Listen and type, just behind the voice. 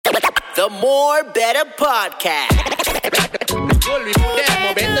The More Better Podcast.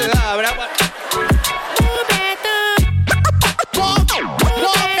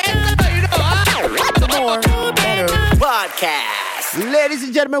 The More Better Podcast. Ladies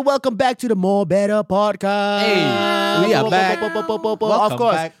and gentlemen, welcome back to the More Better Podcast. Hey, we are back. Of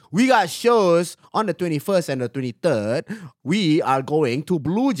course, back. we got shows on the 21st and the 23rd. We are going to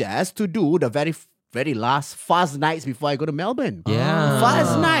Blue Jazz to do the very last Fuzz nights before I go to Melbourne. Yeah.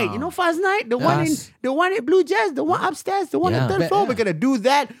 Fuzz night. You know Fuzz night? The one at Blue Jazz, the one upstairs, the one on the third floor. We're gonna do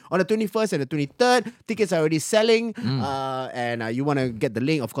that on the 21st and the 23rd. Tickets are already selling. And you wanna get the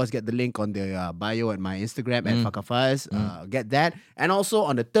link, of course, get the link on the bio at my Instagram at Fakafaz. Get that. And also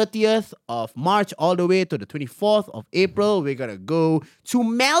on the 30th of March all the way to the 24th of April, we're gonna go to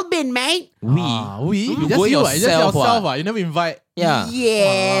Melbourne, mate. We You go just yourself. You never invite.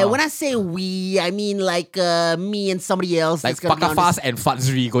 Yeah. When I say we, I mean like me and somebody else. Like that's gonna be on Pakafas and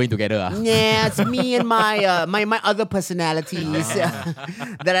Fadzri going together. Yeah, it's me and my my other personalities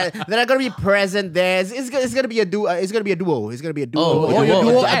that are gonna be present there. It's gonna be a duo. It's gonna be a duo. A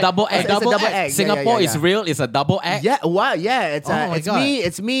It's double act. a double act. Singapore Yeah. is real. It's a double act. Yeah, wow, yeah. It's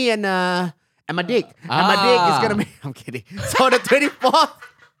it's me and my dick. And my dick is gonna be. I'm kidding. So on the 24th.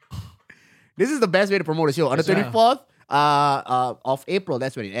 This is the best way to promote the show. On the 24th. Of April,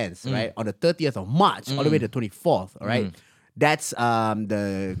 that's when it ends, right? On the 30th of March, all the way to the 24th, all right? That's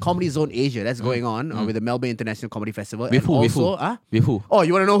the Comedy Zone Asia that's going on with the Melbourne International Comedy Festival. With who? With who? Oh,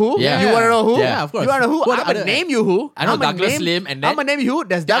 you want to know who? Yeah. You want to know who? Yeah, of course. You want to know who? What I'm going to other- name you who. I know I'ma Douglas name- Lim and then- I'm going to name you who.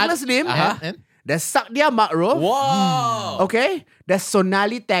 There's Douglas Lim. And? There's Sakdia Makruf. Whoa. Okay? There's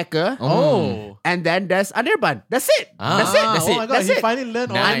Sonali Thacker. Oh. And then there's Anirban. That's it. That's it. That's Oh it. my God, That's he it. finally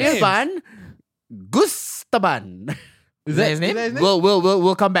learned all Nice. the names. Anirban Gustaban. Is that his name?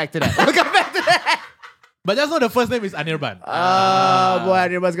 We'll come back to that. We'll come back to that. But just know the first name is Anirban. Boy,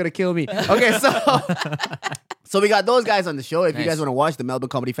 everyone's gonna kill me. Okay, so we got those guys on the show. If you guys want to watch the Melbourne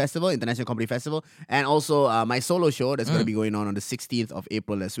Comedy Festival, International Comedy Festival, and also my solo show that's gonna be going on the 16th of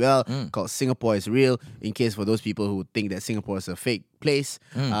April as well, called Singapore is Real. In case for those people who think that Singapore is a fake place,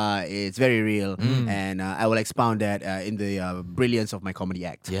 it's very real, and I will expound that in the brilliance of my comedy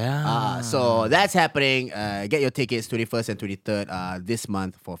act. Yeah. So that's happening. Get your tickets 21st and 23rd this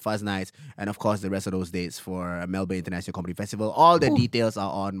month for Fuzz Nights, and of course the rest of those dates for Melbourne International Comedy Festival. All the details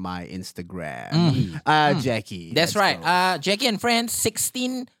are on my Instagram. Jackie. That's let's right. go. Jackie and friends,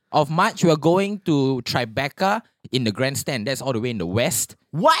 16th of March, we are going to Tribeca in the grandstand. That's all the way in the west.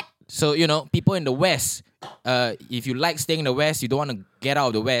 What? So, people in the west, if you like staying in the west, you don't want to get out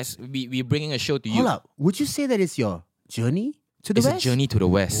of the west, we're bringing a show to you. Hold up. Would you say that it's your journey to the It's west? a journey to the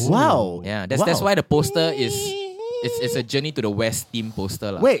west. Wow. Yeah, that's Wow. why the poster is... It's a journey to the west theme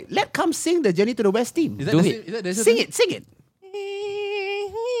poster. Wait, come sing the Journey to the West theme. Is that Do the it. same- is that the Sing same- it, sing it.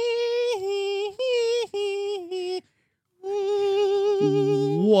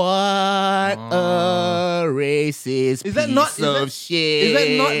 What a racist Is that piece not- is of that- shit. Is that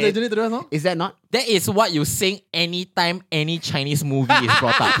not the Journey to the West song? Is that not? That is what you sing anytime any Chinese movie is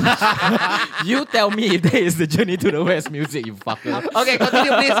brought up. You tell me if that is the Journey to the West music, you fucker. Okay,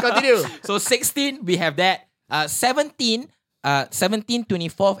 continue, please, continue. So 16, we have that. 17,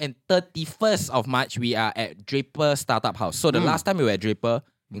 24th, and 31st of March, we are at Draper Startup House. So the last time we were at Draper,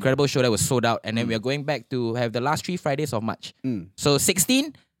 incredible show that was sold out. And then we are going back to have the last 3 Fridays of March. So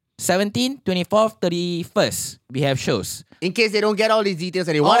 16, 17, 24th, 31st, we have shows. In case they don't get all these details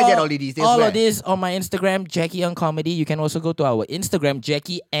and they want to get all these details, All where? of this on my Instagram, Jackie on Comedy. You can also go to our Instagram,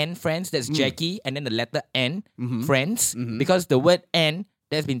 Jackie and Friends. That's Jackie and then the letter N, Friends. Because the word N,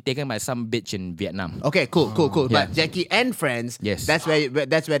 that's been taken by some bitch in Vietnam. Okay, cool. Yeah. But Jackie and Friends, Yes. that's where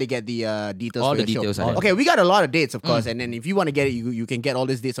they get the details. All for the your details show. are there. Okay, we got a lot of dates, of course, and then if you want to get it, you can get all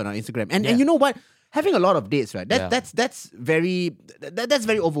these dates on our Instagram. And you know what? Having a lot of dates, right? That's very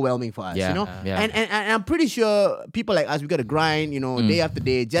overwhelming for us, Yeah, you know. yeah. And I'm pretty sure people like us, we got to grind, day after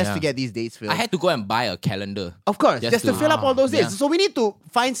day just to get these dates filled. I had to go and buy a calendar. Of course, just to fill up all those dates. Yeah. So we need to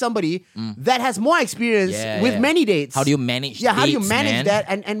find somebody that has more experience with many dates. How do you manage how do you dates, manage man? that?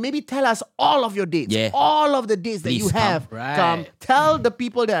 And maybe tell us all of your dates. Yeah. All of the dates that Please you have. come. Right. Tell the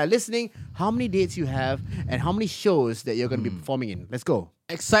people that are listening how many dates you have and how many shows that you're going to be performing in. Let's go.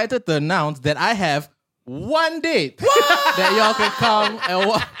 Excited to announce that I have one date that y'all can come and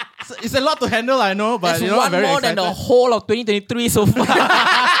watch. It's a lot to handle, I know, but That's I'm one very more excited. than the whole of 2023 so far.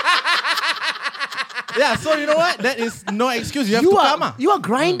 Yeah, so you know what? That is no excuse. You have to come. You are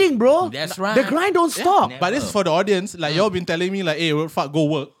grinding, bro. That's right. The grind don't stop. Never. But this is for the audience. Like, y'all been telling me, like, hey, fuck, go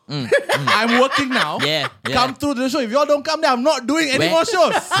work. I'm working now. Yeah. Come through the show. If y'all don't come there, I'm not doing any more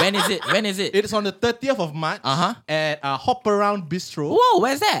shows. When is it? It's on the 30th of March at Hop Around Bistro. Whoa,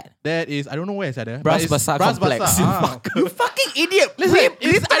 where's that? That is, I don't know where it's at. Bras Basah Complex. You fucking idiot. Listen, We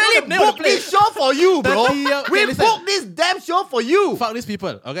I don't literally know the name of the booked this place. show for you, bro. 30, okay, We listen. booked this damn show for you. Fuck these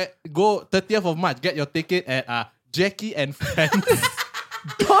people, okay? Go 30th of March. Get your ticket at Jackie and Friends.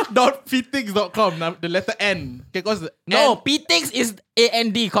 .ptix.com. The letter N. Okay, cause No, N- PTix is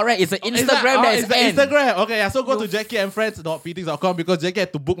AND, correct? It's an Instagram It's that is the N. Instagram. Okay, yeah. So go to jackieandfriends.ptix.com because Jackie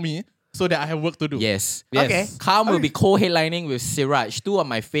had to book me so that I have work to do. Yes. Okay. Calm will be co-headlining with Siraj, two of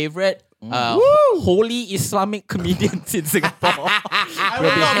my favorite holy Islamic comedians in Singapore. I will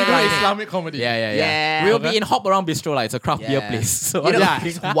not be doing Islamic comedy. Yeah. We'll be in Hop Around Bistro, like it's a craft beer place. So You know,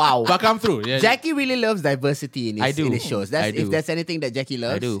 Yeah. wow. But come through. Yeah. Jackie really loves diversity in his, I do. in his shows. I If do. there's anything that Jackie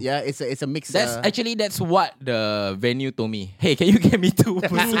loves, do. yeah, it's a mix. that's what the venue told me. Hey, can you get me two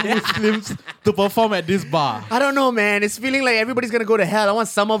Muslims to perform at this bar. I don't know, man. It's feeling like everybody's gonna go to hell. I want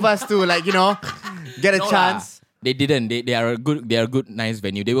some of us to, like, get a chance. They didn't. They are a good, nice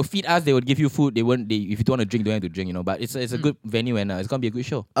venue. They will feed us. They will give you food. If you don't want to drink, don't have to drink. But it's a good venue and it's gonna be a good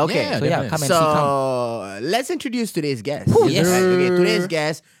show. Okay, Yeah, So yeah, come and see. Come. so let's introduce today's guest. yes. Okay, today's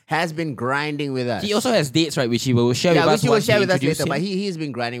guest has been grinding with us. He also has dates, right, which he will share with which us. he will once share we with us introduce later. him. But he's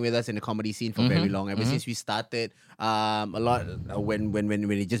been grinding with us in the comedy scene for very long. Ever since we started, a lot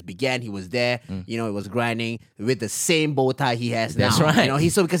when it just began, he was there. It was grinding with the same bow tie he has now. That's right.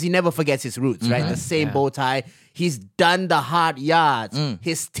 He's because he never forgets his roots, right? The same bow tie. He's done the hard yards.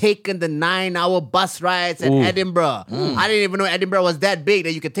 He's taken the 9-hour bus rides at Edinburgh. I didn't even know Edinburgh was that big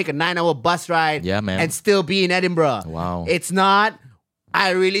that you could take a 9-hour bus ride Yeah, man. and still be in Edinburgh. Wow. It's not.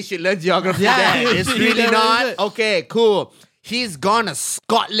 I really should learn geography. Yeah, there. you It's should. really You not. should. Okay, cool. He's gone to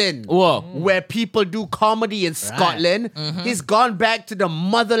Scotland, Whoa. where people do comedy in Scotland. He's gone back to the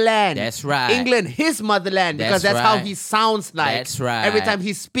motherland. That's right. England, his motherland, because That's that's how right. he sounds like. That's right. Every time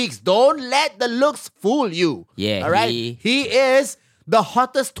he speaks. Don't let the looks fool you. Yeah, All right? He is the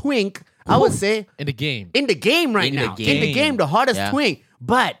hottest twink, I would say, In the game. in the game right In the now. In the game. game, the hottest Yeah. twink.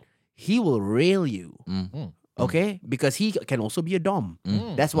 But he will rail you. Okay? Because he can also be a dom.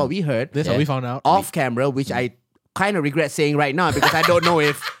 That's what we heard. That's what we found out. Off camera, which I kind of regret saying right now because I don't know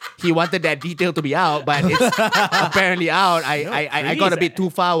if he wanted that detail to be out, but it's apparently out. I got a bit too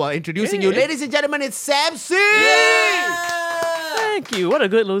far while introducing you. Ladies and gentlemen, it's Sam C! Thank you. What a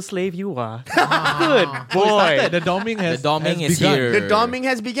good little slave you are. Good We boy. started. The doming has The doming has is begun. here. The doming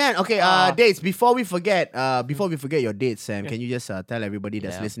has begun. Okay, dates. Before we forget your dates, Sam, can you just tell everybody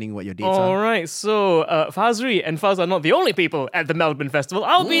that's listening what your dates All are? right, so Fazri and Faz are not the only people at the Melbourne Festival.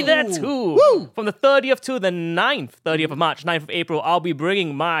 I'll be there too. From the 30th to the 9th, 30th of March, 9th of April, I'll be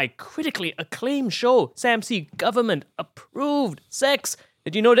bringing my critically acclaimed show, Sam C Government Approved Sex.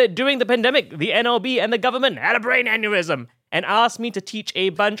 Did you know that during the pandemic, the NLB and the government had a brain aneurysm and asked me to teach a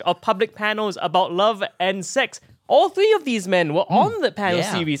bunch of public panels about love and sex? All three of these men were on the panel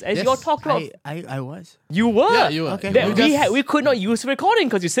Yeah. series as Yes. you all talked about. I was. You were. Yeah, you were. Okay. That we could not use the recording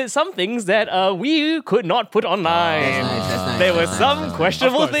because you said some things that we could not put online. That's nice. There were some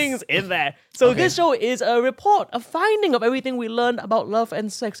questionable Of course. things in there. So this show is a report, a finding of everything we learned about love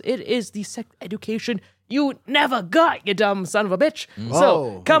and sex. It is the sex education you never got, you dumb son of a bitch.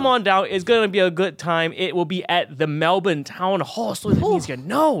 So come on down. It's going to be a good time. It will be at the Melbourne Town Hall. So that means you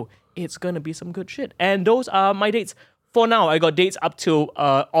know it's going to be some good shit. And those are my dates. For now, I got dates up till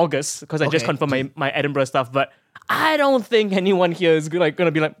August because I just Okay. confirmed my Edinburgh stuff. But I don't think anyone here is going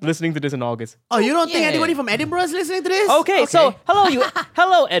to be listening to this in August. Oh, you don't think Yeah. anybody from Edinburgh is listening to this? Okay, so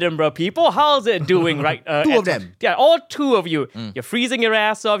hello Edinburgh people. How's it doing? Right, Two of them. Yeah, all two of you. You're freezing your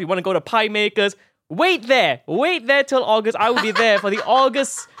ass off. You want to go to Pie Makers? Wait there till August. I will be there for the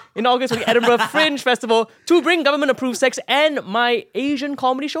August for the Edinburgh Fringe Festival to bring government-approved sex and my Asian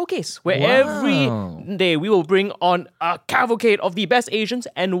comedy showcase, where every day we will bring on a cavalcade of the best Asians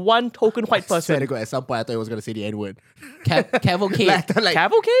and one token white Swear person. to God, at some point I thought I was going to say the N-word. Cavalcade. Like,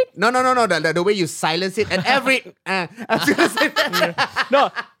 Cavalcade? no, the way you silence it and every... I was going to say that.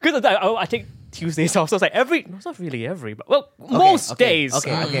 No, because I take Tuesdays off, so it's like it's not really every, but most days.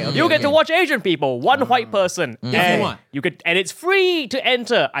 Okay. You get to watch Asian people, one white person. And you want. and it's free to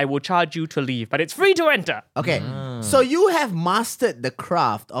enter. I will charge you to leave, but it's free to enter. Okay, so you have mastered the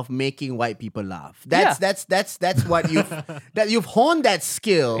craft of making white people laugh. That's what you've honed that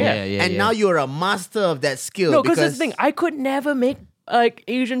skill, and now you're a master of that skill. No, because that's the thing. I could never make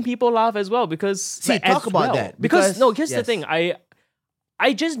Asian people laugh as well because talk about that, Because because- here's the yes. thing.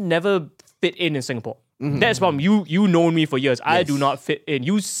 I just never fit in Singapore. That's the problem. You known me for years. I do not fit in.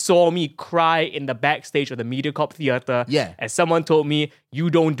 You saw me cry in the backstage of the MediaCorp Theatre. Yeah. As someone told me, you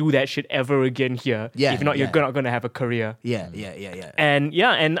don't do that shit ever again here. Yeah, If not, you're not gonna have a career. Yeah. And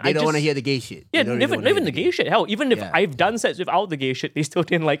They don't want to hear the gay shit. Yeah, They don't really even wanna hear the gay shit. Hell, even if I've done sets without the gay shit, they still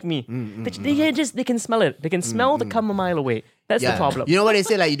didn't like me. They can smell it. They can smell the cum a mile away. That's the problem. You know what they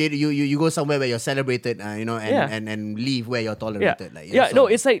say? Like you go somewhere where you're celebrated, and leave where you're tolerated.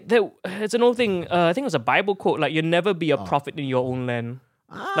 It's like it's an old thing. I think it was a Bible quote. Like, you never be a prophet in your own land.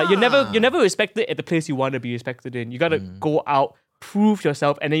 Like, you're never respected at the place you want to be respected in. You gotta go out, prove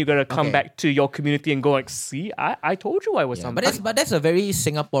yourself, and then you gotta come back to your community and go like, see, I told you I was something. But that's a very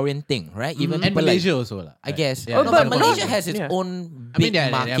Singaporean thing, right? Even And people Malaysia also. I guess. Yeah. But Malaysia Malaysia has its own big they have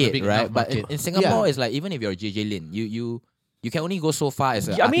a market, big right? enough But market. in Singapore, it's like, even if you're JJ Lin, you can only go so far as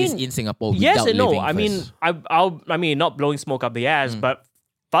an artist in Singapore yes without and no. living first. I mean, not blowing smoke up the ass, but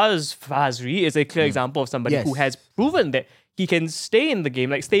Fazri is a clear example of somebody who has proven that he can stay in the game,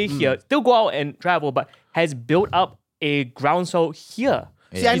 like stay here, still go out and travel, but has built up a groundswell here.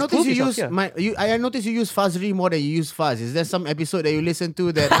 See, I He's noticed proved you himself use I noticed you use Fazri more than you use Faz. Is there some episode that you listen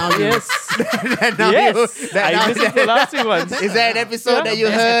to that now you Yes. that now Yes. I listened to the last few ones. Is there an episode that you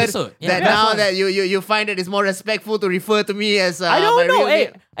Best heard episode. Yeah, that best now one. that you find it is more respectful to refer to me as I my don't know.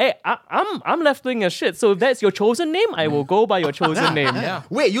 real name? I'm left wing as shit. So if that's your chosen name, I will go by your chosen name. Yeah.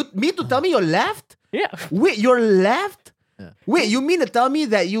 Wait, you mean to tell me you're left? Yeah. Wait, you're left? Wait, you mean to tell me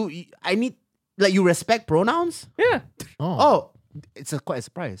that you respect pronouns? Yeah. Oh, it's quite a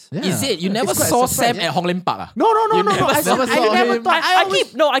surprise. Is it? You never It's quite saw a surprise, Sam at Hong Lim Park? Ah? No. I never saw never him.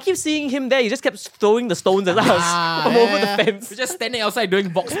 thought. I keep seeing him there. He just kept throwing the stones at us from over the fence. We're just standing outside doing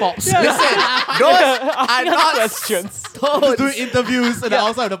vox pops. Listen, those are not questions. stones. Doing interviews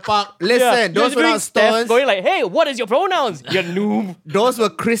outside the park. Listen, those were not stones. Going like, hey, what is your pronouns? You noob. Those were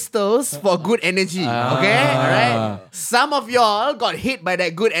crystals for good energy. Okay, all right. Some of y'all got hit by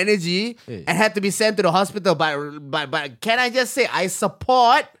that good energy and had to be sent to the hospital. But can I just say, I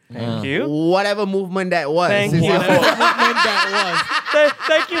support Thank you. whatever movement that was. Thank you.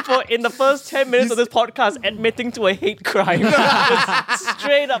 Thank you for, in the first 10 minutes of this podcast, admitting to a hate crime. Just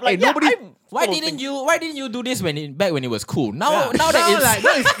straight up, like, Hey, nobody- Why didn't you do this back when it was cool? Now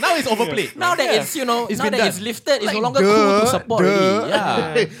that Now it's overplayed. now that it's now been that done. it's lifted, it's no longer duh, cool to support already.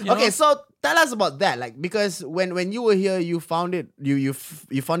 Yeah. You Okay, know? so tell us about that. Like, because when you were here, you found it you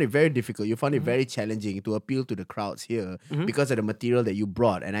found it very difficult. You found it very challenging to appeal to the crowds here because of the material that you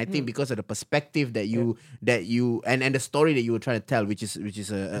brought, and I think because of the perspective that you and the story that you were trying to tell, which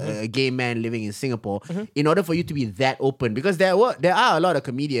is a gay man living in Singapore. In order for you to be that open, because there are a lot of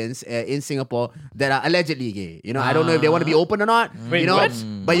comedians in Singapore that are allegedly gay. You know, I don't know if they want to be open or not. Wait, you know, what?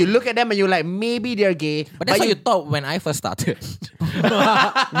 but you look at them and you're like, maybe they're gay. But that's what you thought when I first started.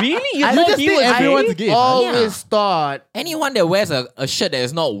 Really? You I thought just he think was everyone's gay? gay. always thought. Anyone that wears a shirt that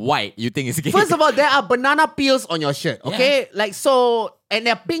is not white, you think is gay. First of all, there are banana peels on your shirt, okay? Like, so, and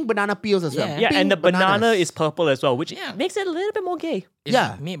there are pink banana peels as well. Yeah. Yeah, Pink and the banana bananas. is purple as well, which Yeah. makes it a little bit more gay. It's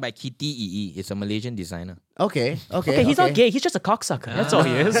Yeah. made by Kitty EE. It's a Malaysian designer. Okay. Okay, he's not gay. He's just a cocksucker. That's all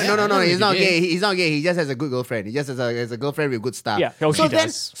he is. No, he's not gay. He's not gay. He just has a good girlfriend. He just has a girlfriend with good stuff. Yeah, oh, so she then,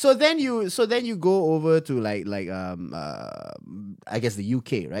 does. so then you go over to like I guess the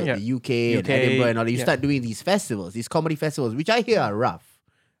UK, right? Yeah. The UK and Edinburgh and all that. You start doing these festivals, these comedy festivals, which I hear are rough.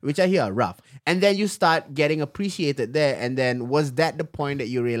 And then you start getting appreciated there. And then was that the point that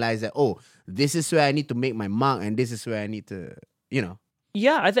you realized that, oh, this is where I need to make my mark and this is where I need to, you know.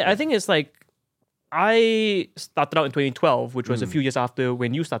 Yeah, I think it's like I started out in 2012, which was a few years after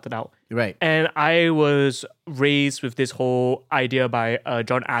when you started out. Right. And I was raised with this whole idea by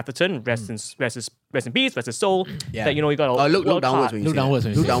John Atherton, rest in peace, rest his soul. Yeah. That, you know, you gotta Look work downwards hard. when you Look say downwards that.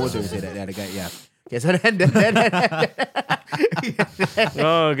 when you Look say downwards when you say that. Yeah, the guy, yeah. Okay, so then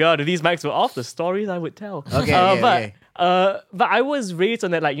Oh god, if these mics were off, the stories I would tell. Okay. But I was raised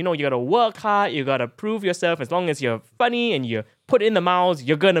on that, like, you know, you gotta work hard, you gotta prove yourself. As long as you're funny and you put in the miles,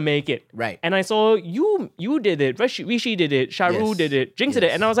 you're gonna make it. Right. And I saw you did it, Rishi did it, Sharu Yes. did it, Jinx did it,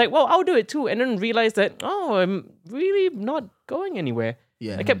 Yes. and I was like, well, I'll do it too. And then realized that, I'm really not going anywhere.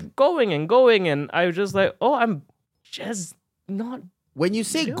 Yeah. I kept going, and I was just like, I'm just not. When you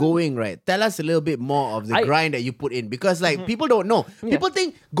say going, right, tell us a little bit more of the I- grind that you put in. Because, like, people don't know. People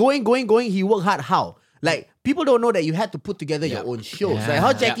think going, he worked hard. How? Like, people don't know that you had to put together your own shows. Like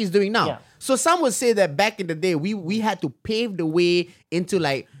how Jackie's doing now. Yeah. So some would say that back in the day, we had to pave the way into,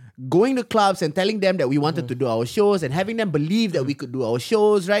 like, going to clubs and telling them that we wanted to do our shows and having them believe that we could do our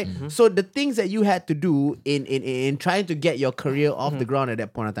shows, right? So the things that you had to do in trying to get your career off the ground at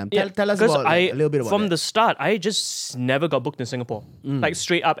that point in time. Tell us because about a little bit about from that. the start, I just never got booked in Singapore. Like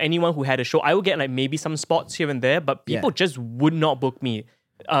straight up, anyone who had a show, I would get like maybe some spots here and there, but people just would not book me.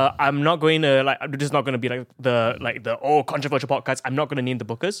 I'm not going to this is not going to be like the controversial podcast. I'm not going to name the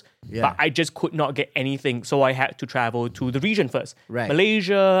bookers, but I just could not get anything, so I had to travel to the region first. Right.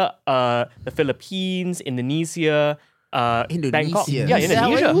 Malaysia, the Philippines, Indonesia. Bangkok. Yeah,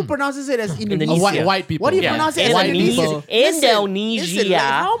 Indonesia. Who pronounces it as Indonesia? White people. What do you Yeah. pronounce it as Indonesia. Indonesia? Listen, like, Indonesia.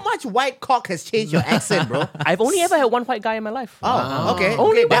 how much white cock has changed your accent, bro? I've only ever had one white guy in my life. Oh, okay.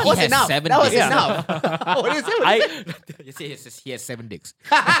 Only That one. was He has enough. 7 That was dicks. enough. What is it? He has 7 dicks.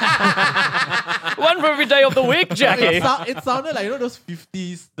 One for every day of the week, Jackie. It sounded like, those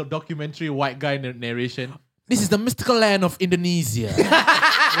 50s the documentary white guy narration. This is the mystical land of Indonesia.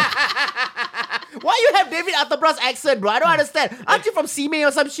 Why you have David Attenborough's accent, bro? I don't understand. Aren't you from Simei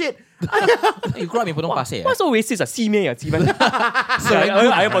or some shit? You grew up in Potong Pasir. What's so racist? Simei,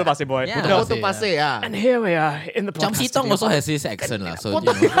 I am Potong Pasir boy. Yeah. Potong Pasir, Pasir, yeah. And here we are in the Cham podcast Sitong studio. also has his accent lah. So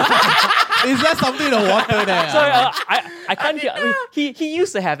Is there something in the water there? Sorry, I can't hear. He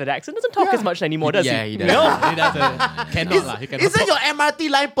used to have that accent. Doesn't talk as much anymore, does Yeah, he? he does. No? He doesn't. Cannot lah. He cannot. Isn't your MRT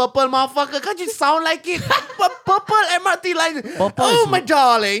line purple, motherfucker? Can't you sound like it? Purple MRT line. Purple Oh, is- my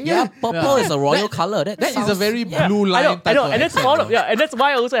darling. yeah, purple is a royal color. That That is a sounds- very yeah. blue line I type know, of and that's accent, all. though. Yeah, and that's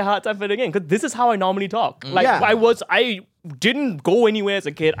why I also had a hard time fitting in because this is how I normally talk. Like Yeah. I didn't go anywhere as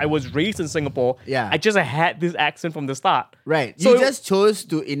a kid. I was raised in Singapore. Yeah. I just had this accent from the start. Right. So You just chose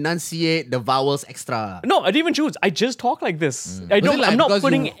to enunciate the vowels extra. No, I didn't even choose. I just talk like this. Was it like I'm not because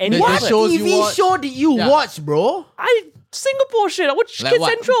putting you- any. the What shows you TV watch- show did you Yeah. watch, bro? Singapore shit. I watch Like Kids what?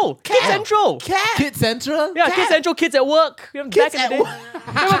 Central. Kids Central. Cat. Kid Central? Yeah, Cat. Kids Central, Kids at Work. Kids Back in at the day. Work.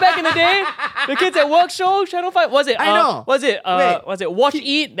 Remember back in the day? The Kids at Work show, Channel 5. Was it? I know. Was it? Wait. Was it Watch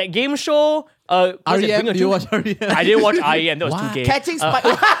Eat? That game show. Was it R.E.M. Bring a Do you Tune? watch R.E.M.? I didn't watch REM. That was What? too gay. Catching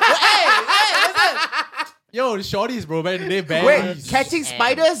spiders. Yo, the shorties, bro. Back in the day, bad. Wait, Catching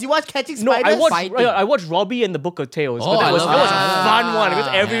Spiders? You watch Catching No, Spiders? I watched Robbie and the Book of Tales. Oh, But I that was love a that. fun one because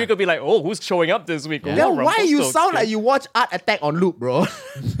every week would be like, oh, who's showing up this week? Oh, Then why you Rumpelstiltskin. sound like you watch Art Attack on loop, bro?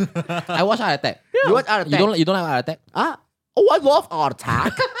 I watch Art Attack. You watch Art Attack? You don't like Art Attack? Huh? Oh, I love Art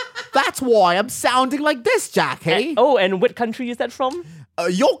Attack. That's why I'm sounding like this, Jackie. Oh, and what country is that from?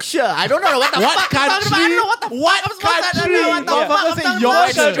 Yorkshire. I don't know what the What fuck I'm talking about. I don't know what the What fuck I'm supposed to- I don't know what the country? fuck I'm Motherfucker say talking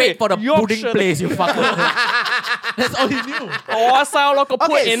Yorkshire. about. Straight for the Yorkshire. pudding place, you fucker. That's all he knew. Oh, I sound like a put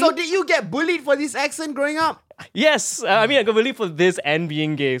Okay, in. so did you get bullied for this accent growing up? Yes, I mean I got believe for this and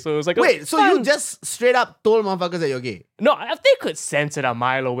being gay, so it was like Wait, so you just straight up told motherfuckers that you're gay? no, they could sense it a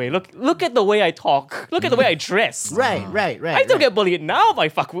mile away. Look at the way I talk. Look at the way I dress. Right. I still get bullied now by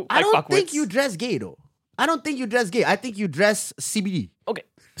fuck. I don't think fuckwits. you dress gay though. I don't think you dress gay. I think you dress CBD. Okay.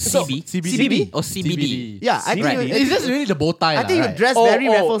 CB? CBD? Or CBD? Yeah, I think Right. you, It's just really the bow tie. I think you right? dress very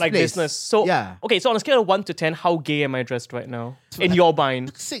Raffles like Place. business. So yeah. Okay, so on a scale of 1 to 10, how gay am I dressed right now? In your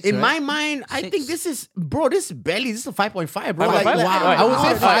mind? 6, In right? my mind, I think this is barely. This is a 5.5, bro. 5.5? Wow. I would say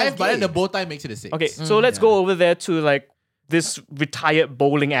how 5, that's but then gay? the bow tie makes it a 6. Okay, so let's go over there to like this retired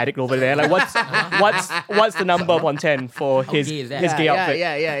bowling addict over there. Like what's the number upon 10 for his gay is that? his gay outfit?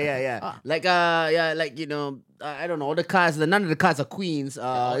 Yeah. Like I don't know. All the cards. None of the cards are queens.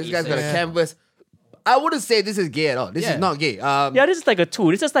 This guy's got a canvas. I wouldn't say this is gay at all. This is not gay. Yeah, this is like a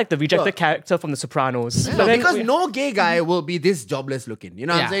 2. This is like the rejected Sure. character from The Sopranos. No, But then because no gay guy will be this jobless looking. You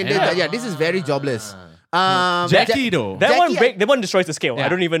know what I'm saying? This is very jobless. Jackie though. that one destroys the scale. I Yeah.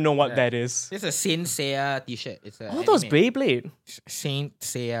 don't even know what that is. It's a Saint Seiya t-shirt. It's a All those anime. Beyblade. Saint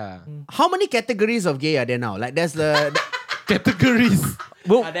Seiya. How many categories of gay are there now? Like there's the Categories.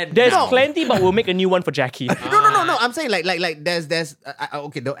 Well, then- there's No. plenty, but we'll make a new one for Jackie. no. I'm saying like there's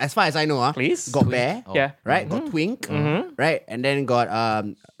okay. As far as I know, Please? got bear, Yeah. right? Got twink, right? And then got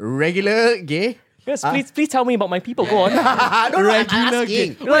regular gay. Yes, please tell me about my people. Go on. No, I'm Regular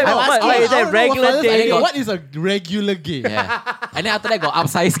asking. gay. Like, I'm what- asking. like, is that I don't know regular what day? What is a regular gay? Yeah. And then after that got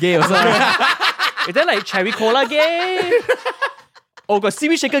upsize gay also. Is that like cherry cola gay? Oh, got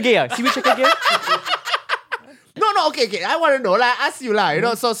seaweed shaker gay. Seaweed shaker gay? No, okay. I want to know. Like, ask you, like, you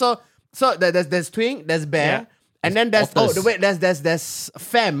know. So there's twink, there's bear, Yeah. and then there's Otters. there's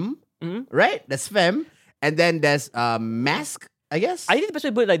femme, right? There's femme, and then there's mask. I guess. I think the best way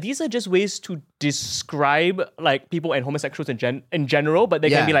to put it, like, these are just ways to describe like people and homosexuals in general, but they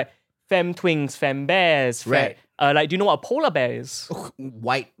Yeah. can be like femme twinks, femme bears. Right. Like, do you know what a polar bear is?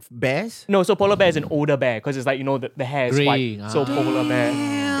 White bears. No, so polar bear is an older bear because it's like, you know, the hair is Grey. white. So polar bear.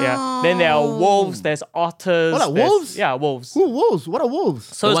 Yeah. Then there are wolves, there's otters. What are there's- wolves? Yeah, wolves. Who wolves? What are wolves?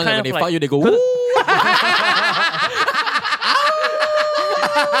 So The it's one that kind when of they like, fuck you, they go, woo.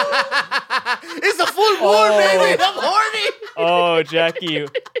 It's a full moon, baby. I'm horny. oh, Jackie.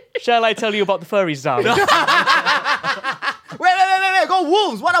 Shall I tell you about the furry zone? Wait. Go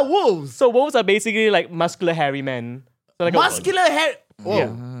wolves. What are wolves? So wolves are basically like muscular hairy men. So like Muscular hair.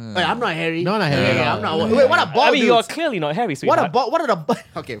 Whoa. Wait, I'm not hairy. No, not hairy. Yeah, I'm not. Wait, what a bald I mean, dudes? you're clearly not hairy, sweetheart. What are the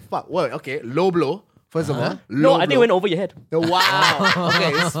okay, fuck. Wait, okay. Low blow. First of all. No, Low I think it blow. went over your head. Wow.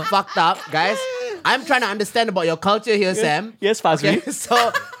 Okay, it's fucked up, guys. I'm trying to understand about your culture here, Sam. Yes, Fazli. Okay,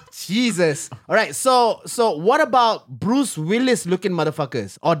 so Jesus. All right, so what about Bruce Willis looking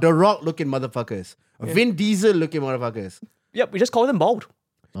motherfuckers or The Rock looking motherfuckers? Vin Diesel looking motherfuckers? Yep, we just call them bald.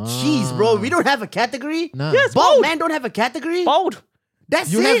 Jeez, bro, we don't have a category. No. Yes, Bald bald. men don't have a category. Bald.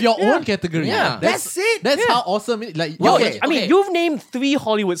 That's You it. have your own category. Yeah. That's it. That's how awesome it like. Well, Okay. I mean, Okay. you've named 3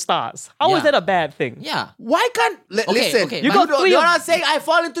 Hollywood stars. How is Yeah. that a bad thing? Yeah. Why can't listen? okay, You but- got three you're of- not saying I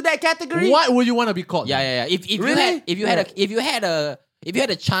fall into that category. What would you want to be called? Yeah. If Really? you had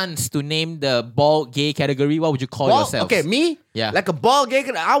a chance to name the bald gay category, what would you call Bald- yourself? Okay, me. Yeah. Like a ball gay.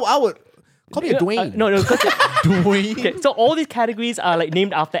 I would call me a Dwayne. No, because Dwayne. okay, so all these categories are like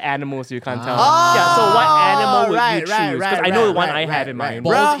named after animals. You can't tell. Oh, Yeah. So what animal would right, you choose? right, Because right, I know the right, one right, I have right, in right. mind.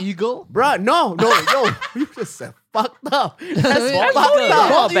 Bro. Bald Bruh. eagle. Bruh, no, yo, you just fucked up. That's That's fucked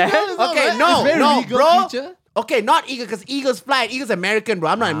not up. bad. Eagle is not Okay, bad. no, It's very no, regal bro. creature. Okay, not eagle, because eagles fly. Eagle's American, bro.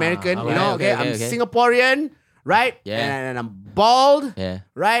 I'm not American, you okay, know. okay, I'm okay. Singaporean, right? Yeah. And I'm bald, Yeah.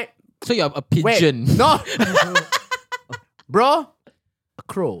 right? So you're a Wait, pigeon. no, bro, a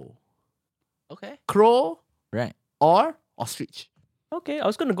crow, Okay. crow Right. or ostrich. Okay, I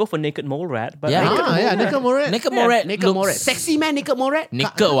was gonna go for naked mole rat, but Yeah. Naked Moret. Naked Moret. Naked Moret. Sexy man, naked Moret.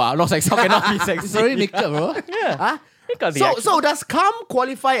 Naked, wow. Looks like someone cannot be sexy. It's already naked, bro. yeah. Huh? I got the So, action. so does cum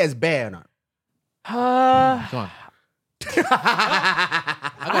qualify as bear or not? Come on.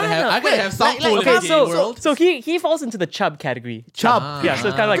 I gotta have some like- cool okay, in the gay world. So he falls into the chub category. Chub. Yeah, so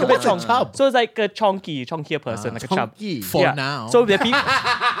it's kind of like Okay, a bit what's a chonky. chub? So it's like a chonkier person, like a chub. Chunky. For Yeah. now. So the people,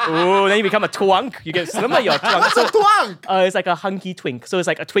 oh, then you become a twunk. You get slimmer, you're a twunk. What's So a twunk? it's like a hunky twink. So it's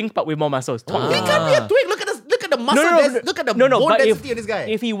like a twink but with more muscles. Twunk. He can't be a twig. Look at the muscle. Look at the bone but density of this guy.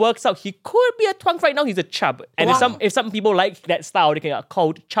 if he works out, he could be a twunk. Right now, he's a chub. And if some people like that style, they get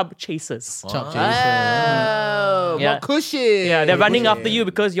called chub chasers. Chop Oh, Yeah. more cushion. Yeah, they're running after you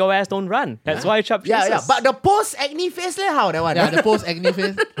because your ass don't run. That's why chub chasers. Yeah. But the post acne face, like how that one? Yeah, the post acne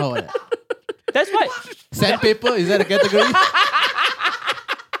face. Oh, That's why. sandpaper, is that a category?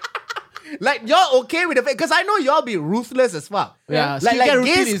 Like you're okay with the face, because I know y'all be ruthless as fuck. Yeah, like skincare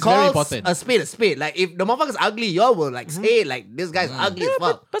routine gays is very calls important. a spade. Like if the motherfucker's ugly, y'all will like say like this guy's ugly as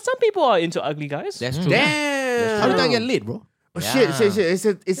fuck. But some people are into ugly guys. That's true. Damn. How did I get laid, bro? Oh, shit.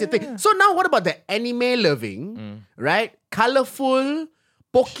 It's a thing. So now what about the anime loving, right? Colorful,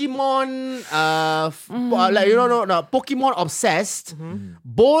 Pokemon, like no, Pokemon obsessed,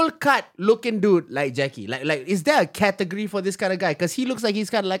 bowl cut looking dude like Jackie. Like, is there a category for this kind of guy? Because he looks like he's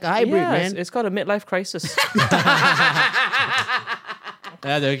kind of like a hybrid, Yeah, man. it's called a midlife crisis.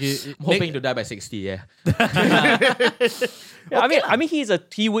 Yeah, okay. Hoping to die by 60, yeah. Yeah, I mean,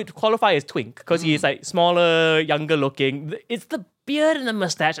 he would qualify as twink because he's like smaller, younger looking. It's the beard and the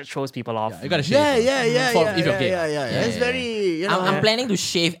mustache that throws people off. You gotta shave. Yeah. If you're gay. It's very, I'm planning to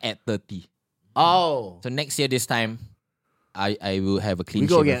shave at 30. Oh. So next year this time, I will have a clean We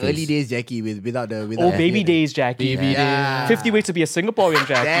go shaven again. face. Early days, Jackie, without the. Oh, baby days, Jackie. Baby Yeah. 50 ways to be a Singaporean,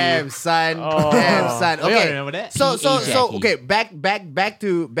 Jackie. Damn son, Oh. damn son. Oh, yeah, Okay, remember that? so Jackie. okay, back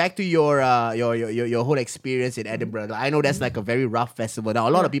to your whole experience in Edinburgh. I know that's like a very rough festival. Now a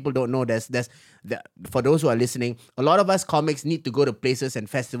lot of people don't know for those who are listening, a lot of us comics need to go to places and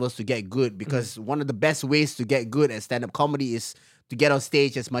festivals to get good, because one of the best ways to get good at stand-up comedy is to get on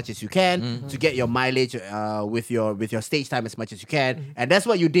stage as much as you can, to get your mileage with your stage time as much as you can. And that's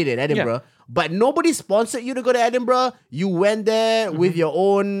what you did in Edinburgh. But nobody sponsored you to go to Edinburgh. You went there with your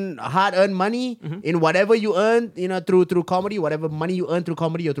own hard-earned money in whatever you earned, through comedy, whatever money you earned through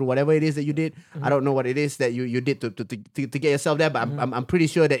comedy or through whatever it is that you did. I don't know what it is that you did to get yourself there, but I'm pretty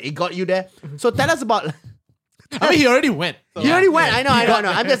sure that it got you there. So tell us about... I mean, he already went. So. You already went. I know.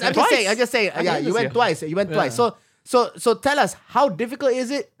 I'm just Twice. saying. Yeah, you went twice. So tell us, how difficult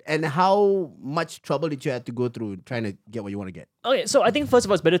is it, and how much trouble did you have to go through trying to get what you want to get? Okay, so I think first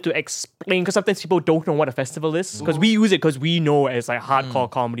of all, it's better to explain because sometimes people don't know what a festival is because we use it because we know as like hardcore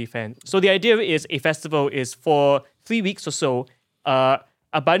comedy fans. So the idea is a festival is for 3 weeks or so. A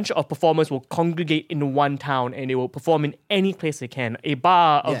bunch of performers will congregate in one town and they will perform in any place they can. A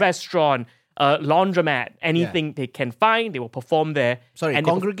bar, a restaurant, a laundromat, anything they can find, they will perform there. Sorry, and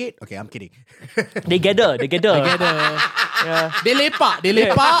congregate? Okay, I'm kidding. They gather. They lepak. They They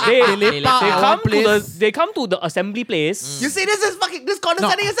lepak. they come to the assembly place. You see, this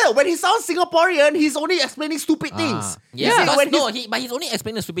condescending as hell. When he sounds Singaporean, he's only explaining stupid things. Yeah, You see, because- when no, he's- but he's only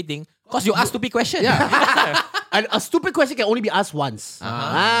explaining a stupid thing because you ask stupid questions. and a stupid question can only be asked once.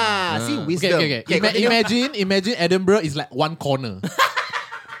 See, wisdom. Okay. continue. Imagine Edinburgh is like one corner.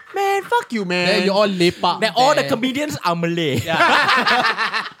 Man, fuck you, man. Then you all lepak. Then all the there. comedians are Malay.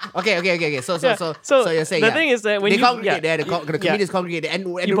 Okay. So you're saying the thing is that when they you congregate there, the comedians congregate there, and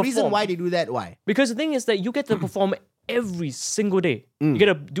You the reason perform. why they do that, why? Because the thing is that you get to perform every single day. You get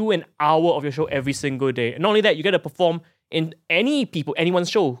to do an hour of your show every single day. And not only that, you get to perform in anyone's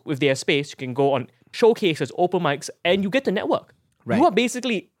show with their space. You can go on showcases, open mics, and you get to network. Right. You are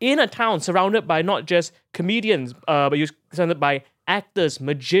basically in a town surrounded by not just comedians, but you're surrounded by actors,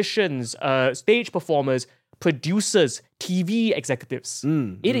 magicians, stage performers, producers, TV executives.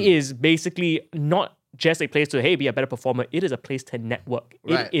 It is basically not just a place to, hey, be a better performer. It is a place to network.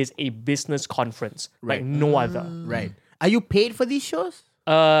 Right. It is a business conference like Right. no other. Right. Are you paid for these shows?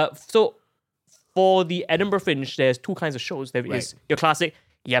 So for the Edinburgh Fringe, there's two kinds of shows. There is your classic,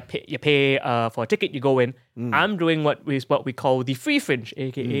 you pay for a ticket, you go in. I'm doing what we call the free fringe,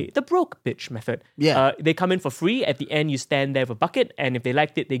 aka the broke bitch method. Yeah. They come in for free. At the end, you stand there with a bucket, and if they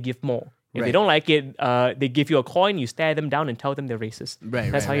liked it, they give more. If they Right. don't like it, they give you a coin. You stare them down and tell them they're racist.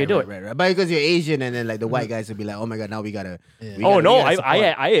 That's how you do it. Right. But because you're Asian, and then like the white guys will be like, oh my god, now we gotta. Oh no,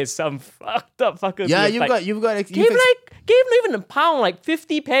 I had some fucked up fuckers. Yeah, with, you've got. gave not even a pound, like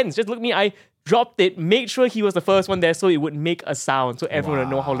 50 pence. Just look at me, I dropped it, made sure he was the first one there so it would make a sound so everyone would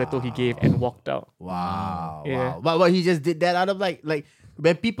know how little he gave and walked out. Wow. Yeah. But he just did that out of like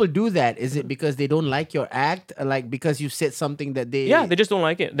when people do that, is it because they don't like your act? Like because you said something that they Yeah, they just don't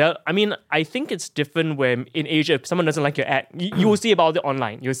like it. I think it's different when in Asia, if someone doesn't like your act, you will see about it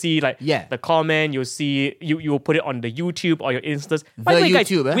online. You'll see like the comment, you'll see, you will put it on the YouTube or your Instas. By the way, guys,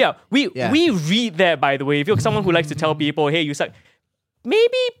 YouTube, we read that, by the way. If you're someone who likes to tell people, hey, you suck,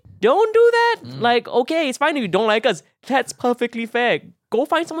 maybe don't do that. Like, okay, it's fine if you don't like us. That's perfectly fair. Go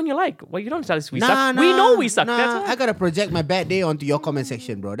find someone you like. Well, you don't tell us we suck. We know we suck. That's all. I gotta project my bad day onto your comment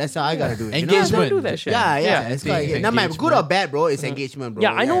section, bro. That's how I gotta do it. you know? Engagement. Don't do that shit. Yeah. It's like now, my good or Engagement. bad, bro. It's engagement, bro.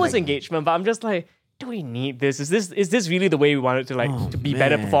 Yeah, I know it's like- engagement, but I'm just like, do we need this? Is this really the way we want it to to be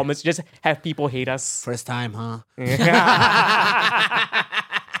better man. performance? Just have people hate us. First time, huh?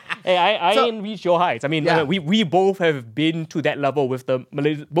 Hey, I ain't reached your heights. I mean, Yeah. we both have been to that level with the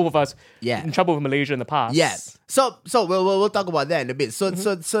both of us in trouble with Malaysia in the past. Yes. So we'll talk about that in a bit. So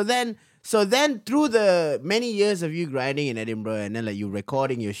then through the many years of you grinding in Edinburgh, and then like you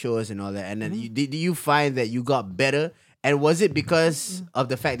recording your shows and all that, and then did you find that you got better? And was it because of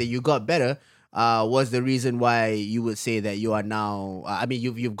the fact that you got better? Was the reason why you would say that you are now?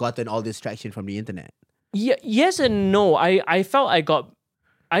 You've gotten all this traction from the internet. Yeah, yes and no. I felt I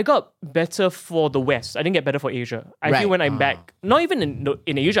got better for the West. I didn't get better for Asia. I feel when I'm back, not even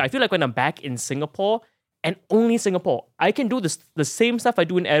in Asia, I feel like when I'm back in Singapore and only Singapore, I can do the same stuff I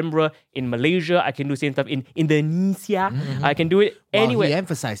do in Edinburgh, in Malaysia. I can do the same stuff in Indonesia. I can do it anywhere. He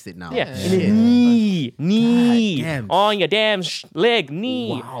emphasized it now. Yeah, in the knee, God damn. on your damn leg,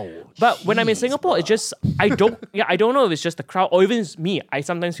 knee. Wow. But when I'm in Singapore, it's just I don't know if it's just the crowd or even it's me. I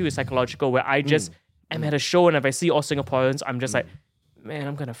sometimes feel it's psychological where I just am at a show and if I see all Singaporeans, I'm just like, man,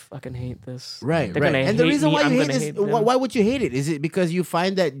 I'm gonna fucking hate this. Right. They're gonna And the hate reason me, why I'm you hate gonna is hate them. why would you hate it? Is it because you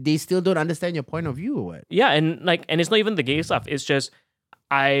find that they still don't understand your point of view or what? Yeah, and it's not even the gay stuff. It's just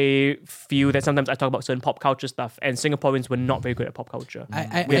I feel that sometimes I talk about certain pop culture stuff, and Singaporeans were not very good at pop culture.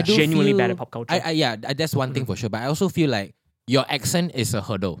 We are do genuinely feel- bad at pop culture. That's one thing for sure. But I also feel like your accent is a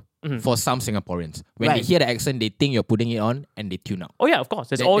hurdle for some Singaporeans. When they Right. hear the accent, they think you're putting it on and they tune out. Oh yeah, of course.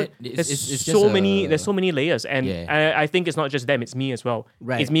 There's it's so just many. a- There's so many layers, and I think it's not just them. It's me as well.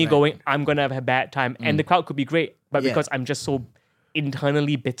 Right, It's me right. going. I'm gonna have a bad time, and the crowd could be great, but Yeah. because I'm just so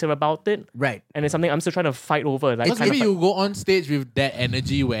internally bitter about it, Right. and it's something I'm still trying to fight over. Like Because kind maybe of you go on stage with that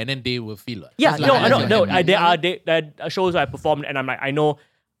energy where and then they will feel it. yeah, It's no, like- I know, like- no. There are shows where I performed, and I'm like, I know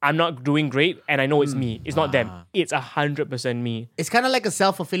I'm not doing great, and I know it's me. It's not them. It's 100% me. It's kind of like a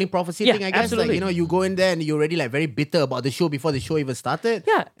self-fulfilling prophecy Yeah, thing, I guess. absolutely. Like, you go in there and you're already like very bitter about the show before the show even started.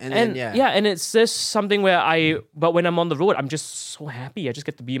 Yeah, And then, and it's just something where but when I'm on the road, I'm just so happy. I just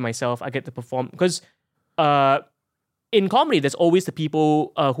get to be myself. I get to perform because, in comedy, there's always the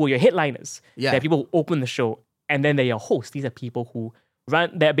people who are your headliners. Yeah. There are people who open the show, and then they're your hosts. These are people who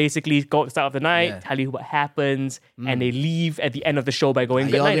that basically go at the start of the night, Yeah. tell you what happens, and they leave at the end of the show by going,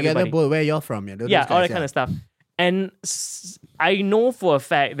 Are "Good you all night, together, everybody." boy? Where y'all from? Those Yeah, all guys, that kind of stuff. And I know for a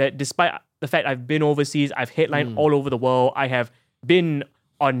fact that despite the fact I've been overseas, I've headlined all over the world, I have been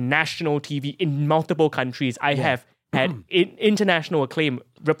on national TV in multiple countries, I have had international acclaim,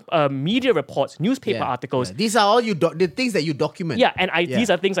 media reports, newspaper articles. These are all the things that you document. Yeah, and these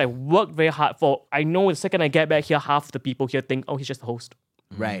are things I worked very hard for. I know the second I get back here, half the people here think, oh, he's just a host.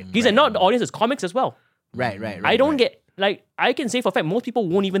 Right. These are not the audience, it's comics as well. Right. I don't get, like, I can say for a fact, most people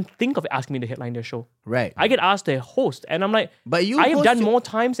won't even think of asking me to headline their show. Right. I get asked to host, and I'm like, But you I have host done your- more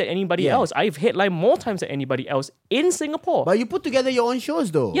times than anybody else. I've headlined more times than anybody else in Singapore. But you put together your own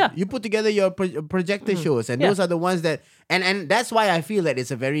shows, though. Yeah. You put together your projector shows, and those are the ones that, and that's why I feel that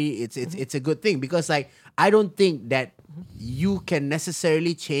it's a very, it's a good thing, because like I don't think that you can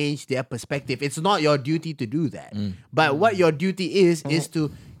necessarily change their perspective. It's not your duty to do that. But what your duty is to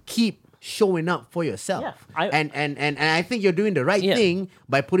keep showing up for yourself. Yeah, and I think you're doing the right thing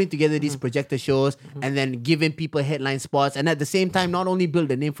by putting together these projector shows and then giving people headline spots, and at the same time not only build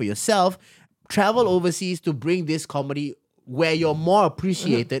a name for yourself, travel overseas to bring this comedy where you're more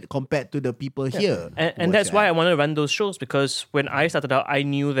appreciated compared to the people here. And that's why I wanted to run those shows, because when I started out, I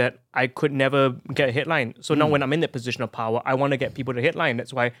knew that I could never get a headline. So now when I'm in that position of power, I want to get people to headline.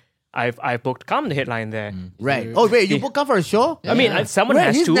 That's why I've booked Kam to headline there. Right. Oh wait, you booked for a show? I mean, someone Wait,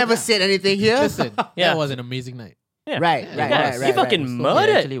 has he's to. never said anything here. Listen, Yeah. that was an amazing night. Yeah. Right. You fucking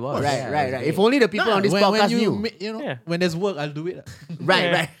murdered. actually was. Right. If only the people on this when podcast you, knew. you know, Yeah. when there's work, I'll do it.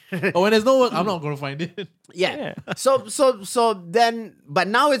 Right. Or when there's no work, I'm not gonna find it. Yeah. So then, but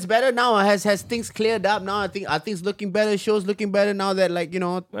now it's better. Now has things cleared up? Now I think are things looking better? Shows looking better now that like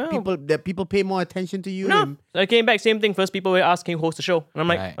people pay more attention to you. No. and- I came back, same thing. First people were asking, host the show. And I'm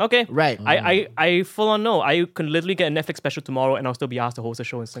like, Right. okay. Right. I full on know. I can literally get a Netflix special tomorrow and I'll still be asked to host a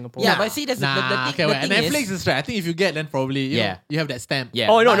show in Singapore. Yeah, but see, that's the Okay, thing. wait. The thing Netflix is right. I think if you get, then probably you know, you have that stamp. Yeah.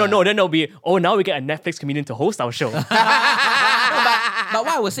 Oh, no. Then it'll be, now we get a Netflix comedian to host our show. But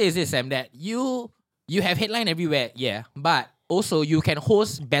what I would say is this, Sam, that you have headline everywhere, but also you can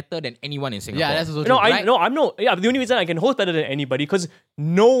host better than anyone in Singapore. Yeah, that's also true. No, Right? I'm no. Yeah, the only reason I can host better than anybody because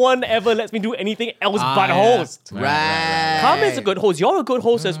no one ever lets me do anything else but host. Right. Carmen's a good host. You're a good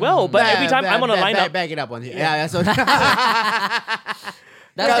host as well. But every time I'm on a lineup, back it up on here. Yeah. So That's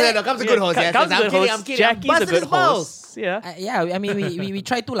it. no, Kam's a good host. Yes, Kam's a I'm good kidding. host. I'm kidding. Jackie's I'm a busting good his balls. host. Yeah. Yeah, I mean, we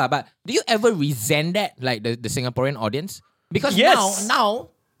try to lah. But do you ever resent that, like the Singaporean audience? Because Yes. now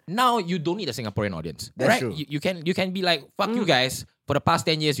you don't need a Singaporean audience, That's right? true. You can be like, fuck you guys. For the past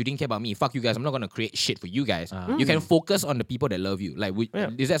 10 years, you didn't care about me. Fuck you guys. I'm not gonna create shit for you guys. You can focus on the people that love you. Like,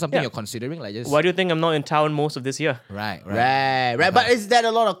 is that something Yeah. you're considering? Like, just Why do you think I'm not in town most of this year? right. Right. But is that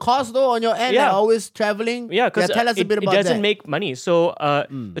a lot of cost though on your end? Yeah. Like always traveling. Yeah, because tell us a bit about it doesn't that. make money. So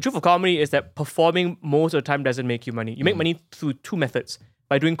the truth of comedy is that performing most of the time doesn't make you money. You make money through two methods.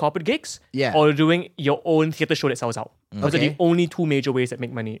 By doing corporate gigs or doing your own theatre show that sells out. Those are the only two major ways that make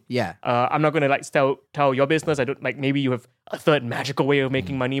money. Yeah. I'm not gonna like tell your business. I don't like maybe you have a third magical way of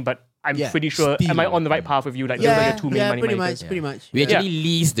making money, but I'm pretty sure am I on the right path with you? Like those are your two main money pretty makers. much. We actually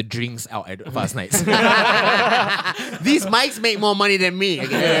lease the drinks out at fast nights. These mics make more money than me.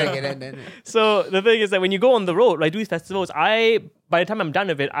 Okay. So the thing is that when you go on the road, like do these festivals, by the time I'm done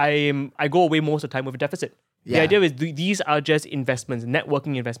with it, I go away most of the time with a deficit. The Yeah. idea is these are just investments,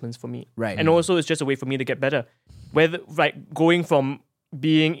 networking investments for me. Right. And also it's just a way for me to get better. Whether like going from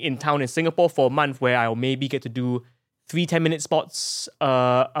being in town in Singapore for a month where I'll maybe get to do 3 10-minute spots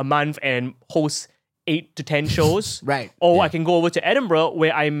a month and host 8 to 10 shows. Right. Or I can go over to Edinburgh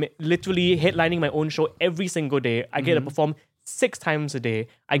where I'm literally headlining my own show every single day. I get to perform 6 times a day.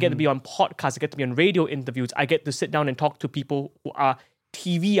 I get to be on podcasts. I get to be on radio interviews. I get to sit down and talk to people who are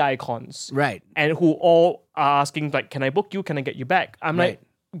TV icons. Right. And who all are asking, like, can I book you? Can I get you back? I'm like,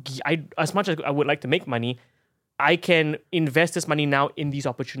 as much as I would like to make money, I can invest this money now in these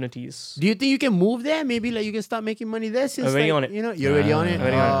opportunities. Do you think you can move there? Maybe like you can start making money there since Already like, on it. You know, you're already on it.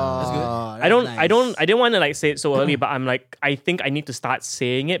 Already on it. That's good. I didn't want to like say it so early, but I'm like, I think I need to start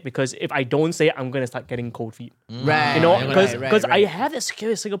saying it because if I don't say it, I'm gonna start getting cold feet. Right. You know, right, because right. I have this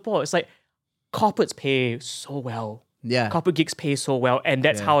skill in Singapore. It's like corporates pay so well. Yeah. Corporate gigs pay so well, and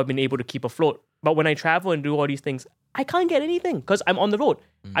that's how I've been able to keep afloat. But when I travel and do all these things, I can't get anything because I'm on the road.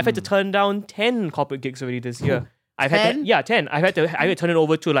 I've had to turn down 10 corporate gigs already this year. I've had 10? 10. I had to turn it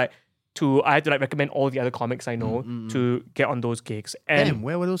over to I had to like recommend all the other comics I know to get on those gigs. And Damn,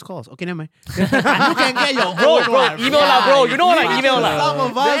 where were those calls? Okay, never mind. You can get your bro, own one. email lah, bro. You know like email Some lah.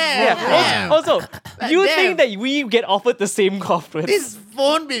 of us. Yeah. Also, you Damn. think that we get offered the same corporates? This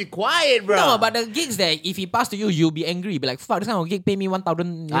phone, be quiet, bro. No, but the gigs that if he passed to you, you'll be angry. Be like, fuck, this kind of gig pay me 1,000.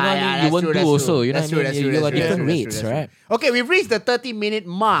 You know what I mean? that's You won't true, do that's also. true. You know That's what I true, mean? that's You true, got that's true, different that's true, rates, that's true. right? Okay, we've reached the 30-minute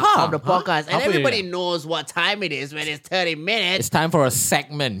mark of the podcast, and Apa everybody dia? knows what time it is when it's 30 minutes. It's time for a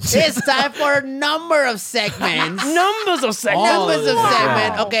segment. It's time for a number of segments. Numbers of segments. Numbers of Wow.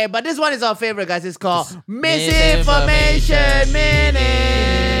 segment. Okay, but this one is our favorite, guys. It's called Misinformation Misinformation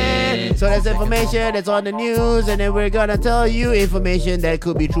Minute. So there's information that's on the news, and then we're gonna tell you information that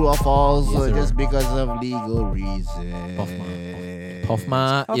could be true or false, just because of legal reasons.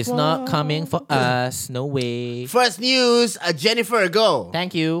 Hofma is not coming for us. No way. First news, Jennifer, go.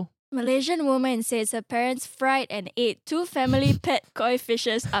 Thank you. Malaysian woman says her parents fried and ate 2 family pet koi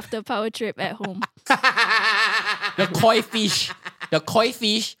fishes after power trip at home. The koi fish. The koi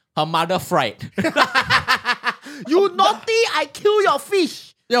fish, her mother fried. You naughty! I kill your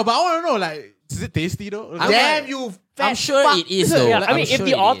fish. Yeah, but I want to know, like, is it tasty though? Damn you! Fat I'm sure fuck. it is though. Yeah, I I'm mean, if sure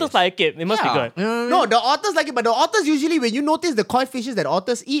the it authors is. like it must be good. No, the otters like it, but the otters usually, when you notice the koi fishes that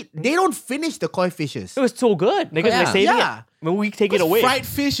otters eat, they don't finish the koi fishes. It was so good because they're saving Yeah. it. When we take it away. Fried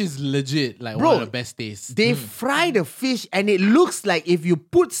fish is legit, like Bro, one of the best tastes. They fry the fish, and it looks like if you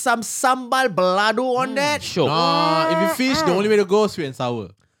put some sambal balado on that, Sure. If you fish, the only way to go is sweet and sour.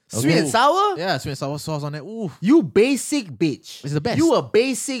 sweet and sour. Yeah, sweet and sour sauce on that. Ooh, You basic bitch. It's the best. You a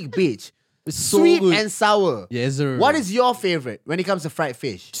basic bitch. it's so Sweet good. and sour. Yes, sir. What is your favorite when it comes to fried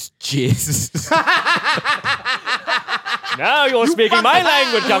fish? Jesus. Now you're speaking my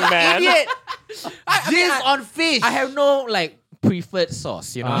language, young man. Idiot. mean, Jizz on fish. I have no like preferred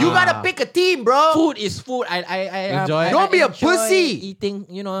sauce, you know. You gotta pick a team, bro. Food is food. I Enjoy. Don't be a enjoy pussy. Eating,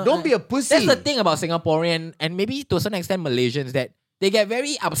 you know. Don't be a pussy. That's the thing about Singaporean and maybe to a certain extent Malaysians, that they get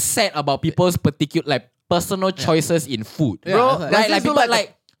very upset about people's particular like personal choices in food. Yeah, Bro, that's does Right? Like this people look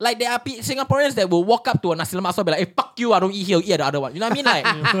like like there are Singaporeans that will walk up to a nasi lemak store and be like, hey, fuck you, I don't eat here, eat the other one. You know what I mean?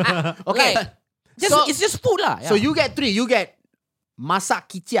 Like, okay. like, So- it's just food lah. So you get 3. You get masak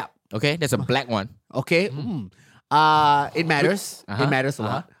kicap. okay? There's a black one. Okay. It matters. Uh-huh. It matters a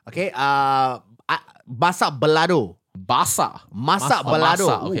lot. Okay. Masak balado. Basa. Masak Oh, balado.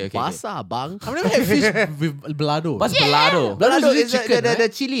 masak. Okay, okay, Basa, bang. I've never had fish with balado. What's balado? Balado usually is chicken,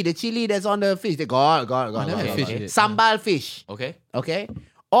 the chili that's on the fish. God. never had fish yet. Sambal fish. Okay. Okay.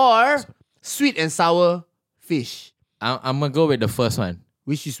 Or sweet and sour fish. I'm gonna go with the first one.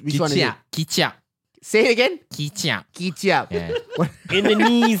 Which one is it? Kichap. Say it again. Kichap. Kicap. Yeah.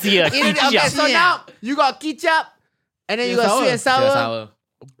 Indonesia. Okay, Kicap. so now you got kicap, and then you got sweet and sour.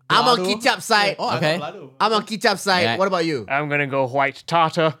 I'm on kicap side. Oh, Okay. I got balado. I'm on kicap side. Yeah. What about you? I'm gonna go white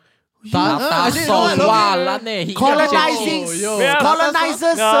tartar. Actually, you know what? Colonizing, Yeah.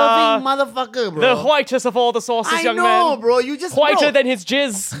 colonizer Nah. serving motherfucker, bro. The whitest of all the sauces, I young know, man. bro. You just Whiter bro, than his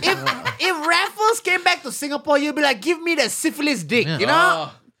jizz. if Raffles came back to Singapore, you'd be like, give me the syphilis dick, you know?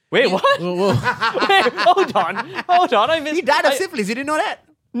 Wait, what? Wait, hold on. I missed. He died of syphilis. You didn't know that?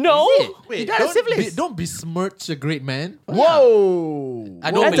 No. Wait, died of syphilis. don't besmirch a great man. Whoa.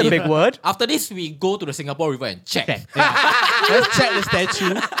 I don't That's a believe big word. After this, we go to the Singapore River and check. Let's check the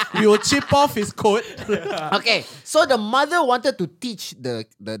statue. We will chip off his coat. Okay, so the mother wanted to teach the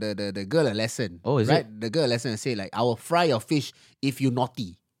girl a lesson. Oh, is right? it? The girl a lesson and say like, I will fry your fish if you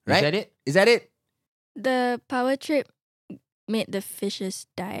naughty. Right? that it? Is that it? The power trip made the fishes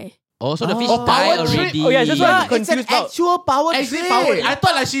die. Oh, so the fish Oh, died power trip. already. Oh, yeah, that's why- Yeah, it's an confused about- actual power Actually, trip. power. I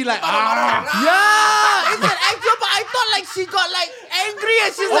thought like she like Yeah, it's an actual. But I thought like she got like angry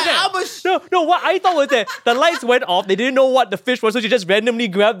and she's like, I'm a No, what I thought was that the lights went off, they didn't know what the fish was, so she just randomly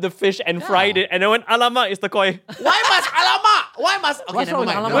grabbed the fish and fried it, and then went, alamak, it's the koi. Why must alamak? Why must? Okay, What's never wrong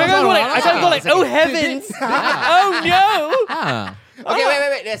with mind. alamak? No, I can't go like, I can't go like, it's oh okay. heavens, oh no. Ah. Okay,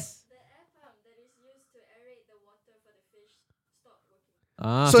 wait. Yes. The air pump that is used to aerate the water for the fish stopped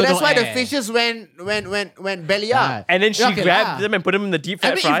working. So that's don't why the air. fishes went belly up. And then she Okay, grabbed lah. them and put them in the deep I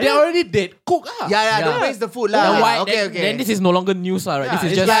fat mean, fryer. if they're already dead, cook Yeah, don't Yeah. waste the food Then lah. why? Okay. Then this is no longer news, right? Yeah, This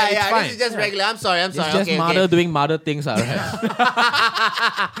is it's just like- Yeah, fine. this is just regular. I'm sorry. it's just Okay, mother okay. doing mother things, right?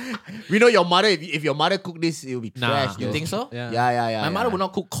 We know your mother. If your mother cook this, it will be Nah. trash. You though. think so? Yeah. My mother would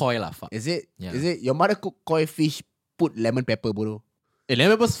not cook koi lah. Fuck. Is it? Yeah. Is it? Your mother cook koi fish, put lemon pepper, bro.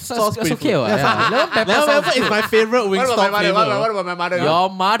 Lemon pepper sauce That's pretty okay, good. what? Yeah. Lemon pepper Lemon sounds pepper is my favorite What Wingstop about my mother? flavor. What about my mother? Your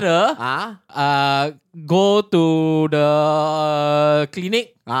mother go to the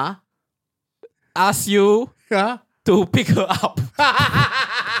clinic, ask you to pick her up.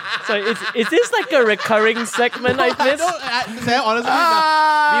 So is this like a recurring segment like this? Say honestly,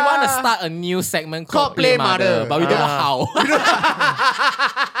 We want to start a new segment called Play Mother, but we don't know how.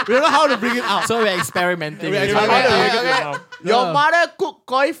 we don't know how to bring it out. So we're experimenting. We're with it. experimenting. Your mother cook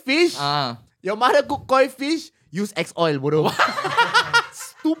koi fish. Ah. Your mother cook koi fish. Use X oil, bro.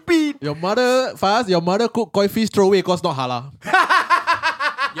 Stupid. Your mother cook koi fish throw away cause not halal.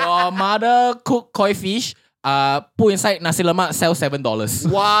 Your mother cook koi fish, put inside nasi lemak, sell $7.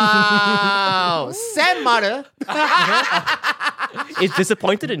 Wow. Sam mother. Is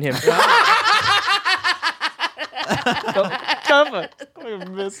disappointed in him. Cover.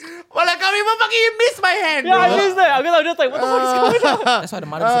 Miss. Well, I can't even fucking miss my hand, Yeah, bro. I missed that. I'm just like, what the fuck is going on? That's why the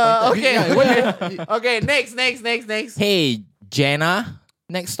mother disappointed. Okay. Okay, next. Hey, Jenna,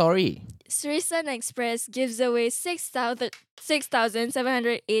 next story. Srisan Express gives away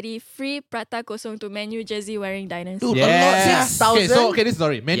 6,780 free prata kosong to Man U jersey wearing diners. Dude, Yeah. 6,000? Okay, this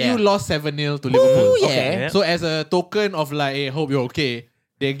story. Man Yeah. U lost 7-0 to Liverpool. yeah. Okay. So as a token of like, hey, hope you're okay,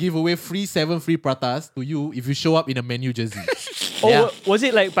 they give away 7 free pratas to you if you show up in a Man U jersey. Oh, Yeah. was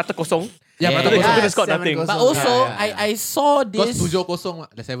it like Prata Kosong? Yeah, prata yeah, kosong. Because it's got 7 nothing. kosong. But also, Yeah. I saw Because this. 7-0,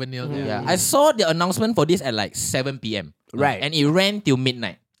 the 7-0. Yeah, I saw the announcement for this at like 7 p.m. Right. And it ran till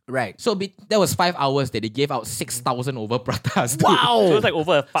midnight. Right. So that was 5 hours that they gave out 6,000 over pratas. dude. Wow. So it's like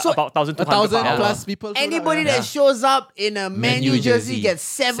over about 1,200 per 1,000 hour. plus people. Anybody that shows up in a Man U jersey gets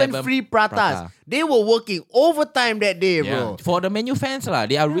 7 7 free pratas. prata. They were working overtime that day, Yeah. bro. For the Man U fans,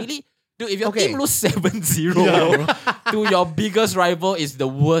 they are really... Dude, if your Okay. team lose 7-0 to your biggest rival, is the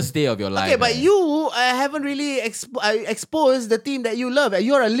worst day of your life. Okay, but man. you haven't really exposed the team that you love.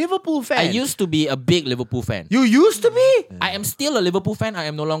 You're a Liverpool fan. I used to be a big Liverpool fan. You used to be? I am still a Liverpool fan. I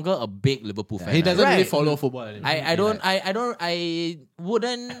am no longer a big Liverpool fan. He doesn't really Right. follow football anymore. I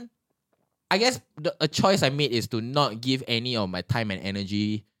wouldn't. I guess a choice I made is to not give any of my time and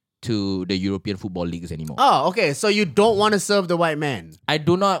energy to the European football leagues anymore. Oh, okay. So you don't want to serve the white man. I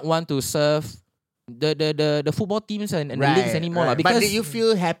do not want to serve the football teams and the leagues anymore. Right. Because But did you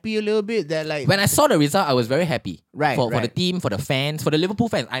feel happy a little bit that like when I saw the result, I was very happy. Right, For the right. team, for the fans, for the Liverpool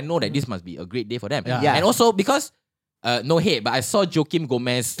fans. I know that this must be a great day for them. Yeah. And also because, no hate, but I saw Joaquim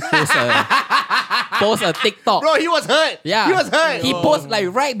Gomez post a TikTok. bro, he was hurt. Yeah, He was hurt. He posted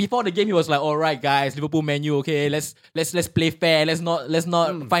like right before the game. He was like, "All right, guys, Liverpool, Man U, okay, let's play fair. Let's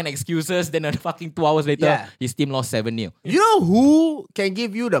not find excuses." Then fucking 2 hours later, Yeah. his team lost 7-0. You know who can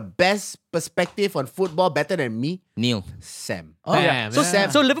give you the best perspective on football better than me? Neil. Sam. Oh, Yeah. So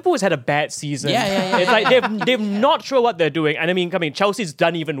Sam. So Liverpool has had a bad season. Yeah. It's like they're not sure what they're doing, and I mean, Chelsea's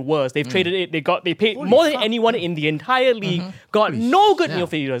done even worse. They've traded it. They paid more than anyone in the entire league. Got no good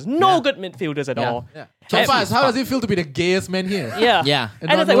midfielders, no good midfielders at all. Yeah. So fast, how does it feel to be the gayest man here? Yeah, Yeah.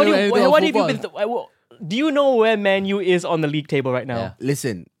 And And it's not like, knowing anything what of have you been? football. Do you know where Man U is on the league table right now? Yeah.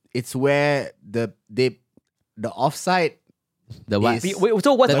 Listen, it's where the offside The what? is- Wait,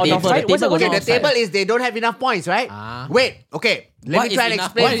 so what's The on table- offside? the What's table on Okay, the offside? table is they don't have enough points, right? Ah. Wait, okay. Let What me is try and enough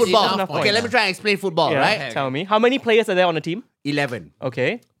explain points? football. Enough Okay, points? let me try and explain football, Yeah, right? Tell me, how many players are there on the team? 11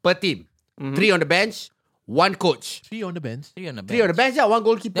 Okay. per team. 3 on the bench, 1 coach. 3 on the bench. 3 on the bench. 3 on the bench, yeah, 1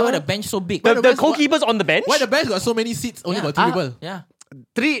 goalkeeper. Then why the bench so big? The bench- goalkeeper's on the bench? Why the bench got so many seats? Only got 2 people. Yeah.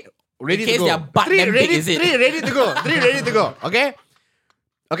 3 ready In to case go. their butt 3 damn big, ready, is it? 3 ready to go. 3 ready to go. Okay?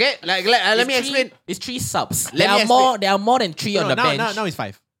 Okay, let me explain. It's 3 subs. Let me There are more than 3 on the bench. Now it's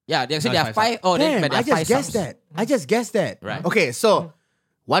 5. Yeah, they No, there are it's 5. Oh, then Damn, but there I are just 5 guessed subs. that. I just guessed that. Right. Okay, so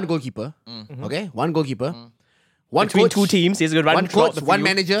 1 goalkeeper. Okay, 1 goalkeeper. 1 Between coach. 2 teams, he's going to run 1 throughout coach, the 1 field.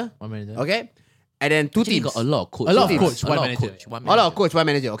 manager. 1 manager. Okay? And then 2 Actually, teams. got a lot of coach. A lot of teams. coach, A one lot of manager. coach, one A lot of manager. coach, 1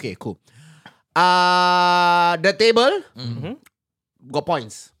 manager. Okay, cool. The table got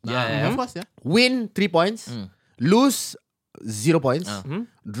points. Yeah. Of course, yeah. Win 3 points. Lose 0 points.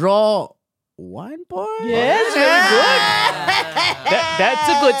 Draw 1 point. Yes, very good. That's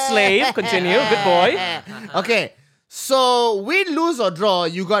a good slave. Continue. Good boy. Okay. So win, lose or draw,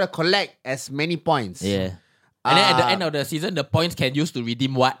 you gotta collect as many points. Yeah. And then at the end of the season, the points can use to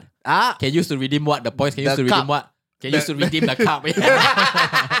redeem what? Ah, Can use to redeem what? The points can use The to cup. redeem what? Can use to redeem the cup.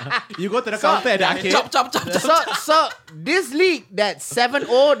 You go to the counter at the arcade. Chop, chop, chop, chop. so this league that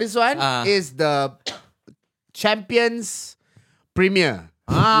 7-0, this one is the Champions Premier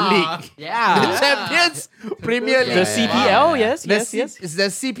League. The Yeah. Champions Premier League. The CPL, yes, The yes, C- yes. It's the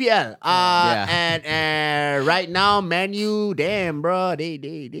CPL. And right now, Man U, damn, bro, they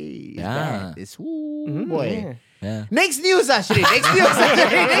it's Yeah. bad. It's boy. Yeah. Next news, actually. Next news.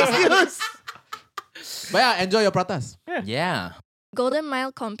 Next news. But yeah, enjoy your pratas. Yeah. Golden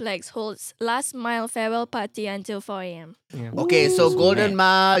Mile Complex holds last mile farewell party until 4 a.m. Okay, so Golden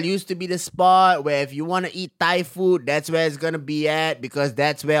Mile used to be the spot where if you want to eat Thai food, that's where it's going to be at because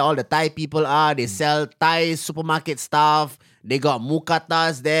that's where all the Thai people are. They sell Thai supermarket stuff. They got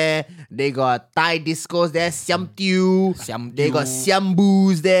mukatas there. They got Thai discos there, Siam Tiu. Siam They Tiu. got Siam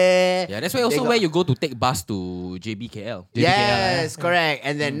Boos there. Yeah, that's why also where you go to take bus to JBKL. Yes, correct.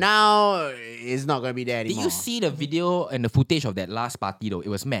 And then now it's not gonna be there Did anymore. you see the video and the footage of that last party though? It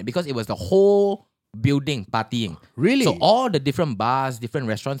was mad because it was the whole building partying. Really? So all the different bars, different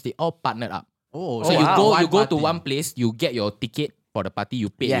restaurants, they all partnered up. Oh, So wow. you go to one place, you get your ticket for the party, you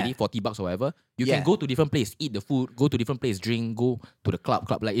pay Yeah. already $40 or whatever. You Yeah. can go to different place, eat the food, go to different place, drink, go to the club.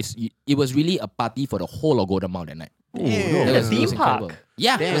 Like it was really a party for the whole of Golden Mile that night. Yeah. That was Theme incredible. park.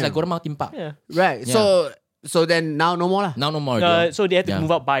 Yeah, it was Damn. like Golden Mile theme park. Yeah. Right. Yeah. So then now no more lah. Now no more. already. So they had to Yeah.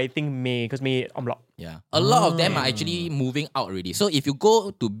 move out by I think May because May on block. Yeah, a lot of them are actually moving out already. So if you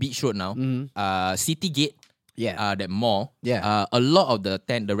go to Beach Road now, City Gate, Yeah. that mall, Yeah. a lot of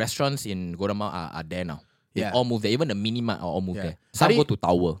the restaurants in Golden Mile are there now. They Yeah. all moved there. Even the mini mart are all moved Yeah. there. How Some do go you- to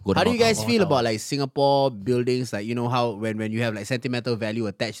Tower. Golden How do Mile you guys Tower. feel about like Singapore buildings? Like, you know how when you have like sentimental value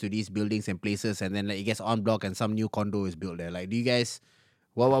attached to these buildings and places, and then like it gets on block and some new condo is built there. Like, do you guys?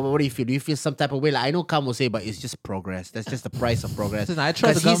 What do you feel? Do you feel some type of way? Like, I know Kam will say, but it's just progress. That's just the price of progress. Listen, I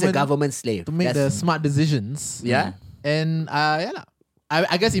trust Because the he's a government government slave. to make the That's- smart decisions. Yeah? And yeah lah.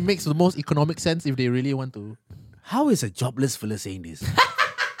 I guess it makes the most economic sense if they really want to. How is a jobless fella saying this?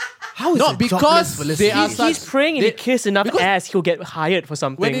 How is Not a because jobless fella they saying are this? such- He's praying if he they- kiss enough because- ass, he'll get hired for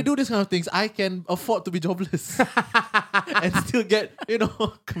something. When they do these kind of things, I can afford to be jobless and still get,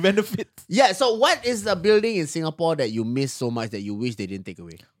 benefits. Yeah, so what is the building in Singapore that you miss so much that you wish they didn't take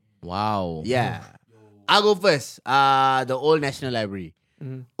away? Wow. Yeah. I'll go first. The Old National Library.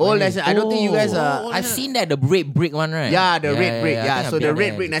 Old National. I don't think you guys are. I've seen that, the red brick one, right? Yeah, the red brick. I Yeah, think so I've the been red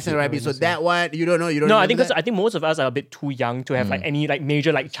there. brick It's National cute. Library. So that one, you don't know. You don't. No, I remember think because that? I think most of us are a bit too young to have like any like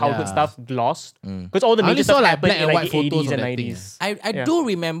major like childhood Yeah. stuff lost. Because all the I only major saw, stuff like, happened black in and like white the photos 80s of and that thing, 90s. I Yeah. do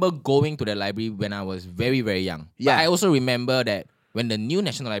remember going to the library when I was very, very young. Yeah. But I also remember that when the new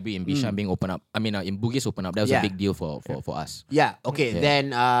National Library in Bishan being opened up, in Bugis opened up, that was Yeah. a big deal for us. Yeah. Okay. Yeah.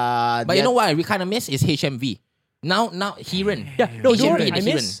 Then. But you know what I kind of miss is HMV. Now Hiran. Yeah, no, you know what HMV, I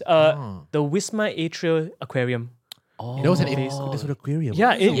the miss? Hiran. The Wisma Atria Aquarium. That was an aquarium.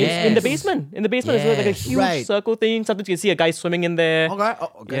 Yeah, it's in the Yes. basement. In the basement, there's like a Yes. huge Right. circle thing. Sometimes you can see a guy swimming in there. Okay.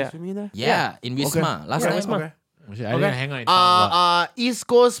 Okay. Yeah. Swimming there. Yeah, in Wisma. Last Yeah, time. Wisma. Okay. I didn't hang out in town. East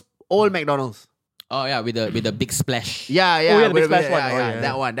Coast Old McDonald's. Oh yeah, with the big splash. Yeah. Oh, yeah, the big wait, splash wait, one. yeah, Oh, yeah, yeah.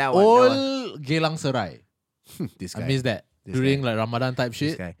 That one. That one. Old Geylang Serai. This I guy. miss that. This During like Ramadan type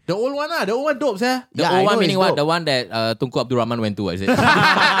shit. guy. The old one the old one dope, yeah. The Yeah, I old know one meaning it's what? dope. The one that Tunku Abdul Rahman went to, is it? The one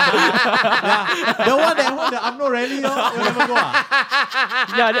that UMNO rally, you never go.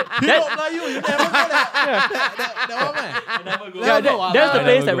 Yeah, that, You don't know you never go there. That one, man. that's the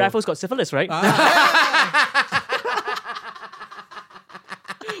place that Raffles got syphilis, right?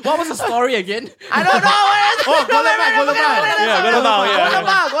 What was the story again? I don't know. Oh,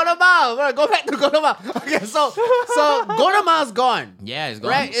 Golden Mile. Go back to Golden Mile. Okay, so Golden Mile's gone. Yeah, it's gone.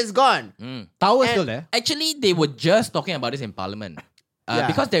 Right, it's gone. Tower And- still there. Actually, they were just talking about this in Parliament. Yeah.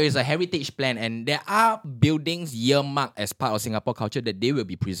 Because there is a heritage plan and there are buildings earmarked as part of Singapore culture that they will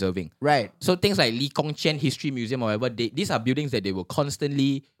be preserving. Right. So things like Lee Kong Chian History Museum or whatever, these are buildings that they will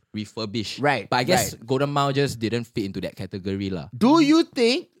constantly refurbish. Right, But I guess right. Golden Mile just didn't fit into that category lah. Do you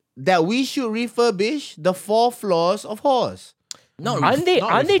think that we should refurbish the 4 floors of Horse? Aren't they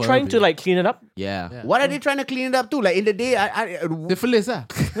trying to like clean it up? Yeah. What are they trying to clean it up to? Like in the day, Syphilis,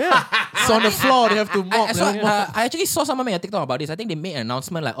 So on the floor, they have to mop. I actually saw someone make a TikTok about this. I think they made an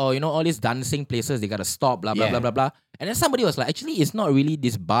announcement like, all these dancing places, they gotta stop, blah, blah, Yeah. blah, blah, blah. And then somebody was like, actually, it's not really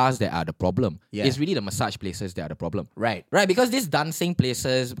these bars that are the problem. Yeah. It's really the massage places that are the problem. Right. Right, because these dancing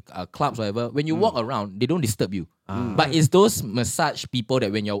places, clubs, whatever, when you walk around, they don't disturb you. Ah. But it's those massage people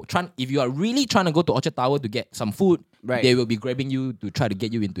that when if you are really trying to go to Orchard Tower to get some food, Right. they will be grabbing you to try to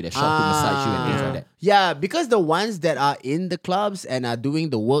get you into their shop to massage you and things like that. Yeah, because the ones that are in the clubs and are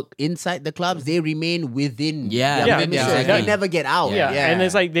doing the work inside the clubs, they remain within Yeah, their yeah, premises. exactly. They never get out. Yeah. And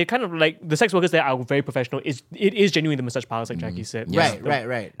it's like they kind of like the sex workers there are very professional. It is genuinely the massage parlors, like Jackie said.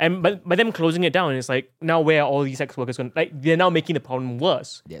 Right. And but them closing it down, it's like now where are all these sex workers going? Like they're now making the problem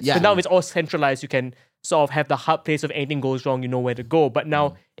worse. Yes. Yeah. So now if it's all centralized, you can sort of have the hub place. If anything goes wrong, you know where to go. But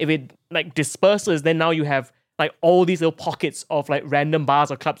now if it like disperses, then now you have like all these little pockets of like random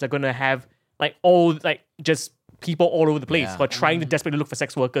bars or clubs that are gonna have like all like just people all over the place who are trying to desperately look for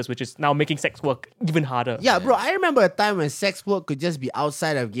sex workers, which is now making sex work even harder. Yeah, bro, I remember a time when sex work could just be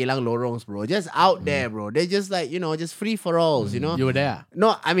outside of Geylang Lorongs, bro. Just out there, bro. They're just like, just free for alls, you know? You were there.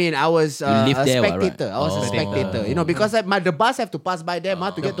 No, I mean, I was a live there, what, right? spectator. I was a spectator, because the bus have to pass by there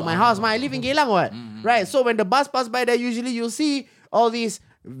to get to my house. I live in Geylang, what? Right, so when the bus pass by there, usually you'll see all these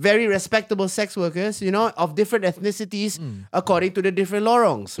very respectable sex workers, of different ethnicities according to the different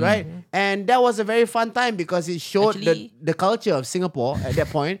lorongs, right? And that was a very fun time because it showed Actually- the culture of Singapore at that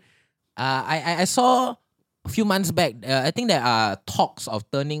point. I saw a few months back, I think there are talks of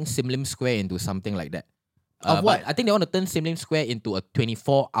turning Sim Lim Square into something like that. Of what? But I think they want to turn Sim Lim Square into a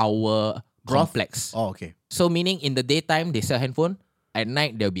 24-hour complex. Oh, okay. So meaning in the daytime, they sell handphone. At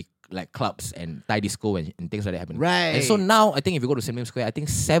night, there'll be like clubs and Thai disco and things like that happening. Right. And so now, I think if you go to Sim Lim Square, I think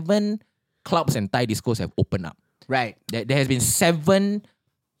 7 clubs and Thai discos have opened up. Right. There has been 7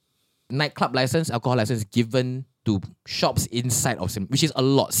 nightclub license, alcohol license given to shops inside of Sim, which is a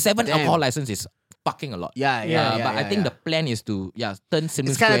lot. 7 Damn. alcohol license is fucking a lot. Yeah. But I think the plan is to turn Sim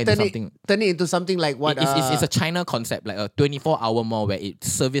Lim It's Square kind into of something. turn it into something like what? It's a China concept, like a 24-hour mall where it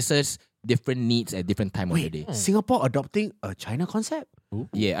services different needs at different time of the day. Singapore adopting a China concept?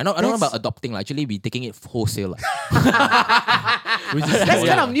 Yeah, I don't know about adopting. Actually, we taking it wholesale. That's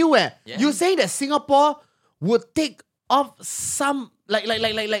kind of new. Yeah. You're saying that Singapore would take off some like.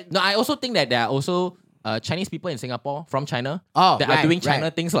 No, I also think that there are also Chinese people in Singapore from China Oh, that right, are doing China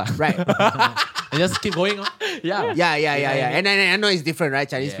right. things lah. Right. And just keep going. Yeah. Yeah. And I know it's different, right?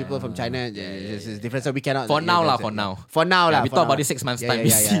 Chinese Yeah. people from China is different, so we cannot. For now lah, that's it. for now. For now Yeah, lah. we for talk now. about it 6 months time. Yeah, we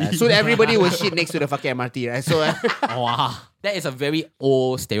yeah. see. Soon everybody will shit next to the fucking MRT, right? So Wow. That is a very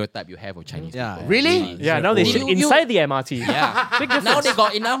old stereotype you have of Chinese Yeah. people. really? Yeah, now they You- shit you- inside the MRT. Yeah. Big difference. Now they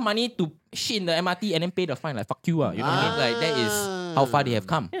got enough money to shit in the MRT and then pay the fine. Like, fuck you. You know what I mean? Like, that is how far they have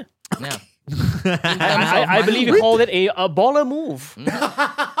come. Yeah. I believe you called it a baller move.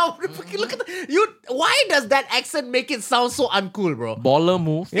 Look at why does that accent make it sound so uncool, bro? Baller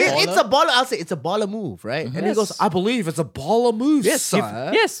move. It's a baller. I'll say it's a baller move, right? And he goes, I believe it's a baller move, yes,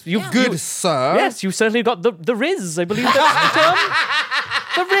 sir. Yes, you've Good, sir. Yes, you certainly got the Riz. I believe that's the term.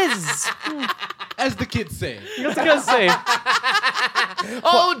 The Riz. As the kids say. What's I gonna say?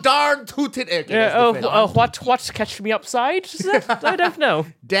 Oh, darn tooted. Okay, Yeah. that's different. What catch me upside? Is that? I don't know.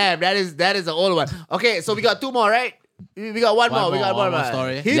 Damn, that is an old one. Okay, so we got 2 more, right? We got one more. We got one more.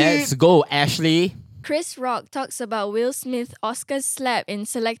 story. Hit Let's it. go, Ashley. Chris Rock talks about Will Smith Oscar slap in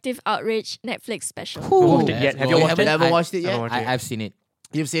Selective Outrage Netflix special. Watched it yet? Have you You watched it? Never I- watched it yet? haven't watched it. I've seen it.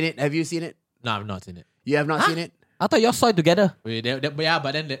 You've seen it? Have you seen it? No, I've not seen it. You have not seen it? I thought y'all saw it together. Wait,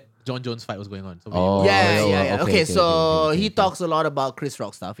 but then the John Jones fight was going on. So Oh. Yeah. okay, Okay, so okay. he talks a lot about Chris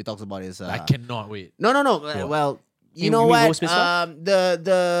Rock stuff. He talks about his. I cannot wait. No. Well, you You know mean what? Will Smith stuff?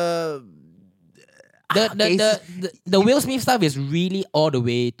 The Will Smith stuff is really all the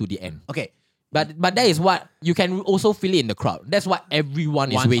way to the end. Okay. But that is what you can also feel it in the crowd. That's what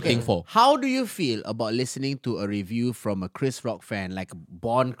everyone is waiting for. How do you feel about listening to a review from a Chris Rock fan, like a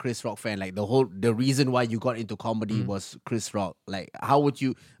born Chris Rock fan, like the reason why you got into comedy was Chris Rock? Like, how would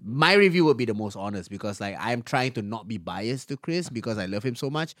you? My review would be the most honest because, like, I'm trying to not be biased to Chris because I love him so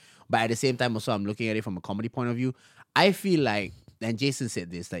much, but at the same time, also I'm looking at it from a comedy point of view. I feel like, and Jason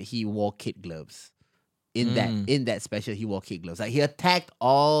said this, like he wore kid gloves in that special. He wore kid gloves. Like he attacked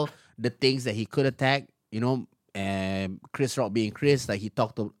all the things that he could attack, and Chris Rock being Chris, like he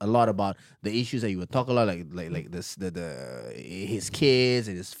talked a lot about the issues that he would talk a lot, like this, his kids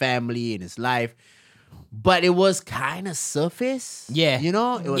and his family and his life, but it was kind of surface. Yeah.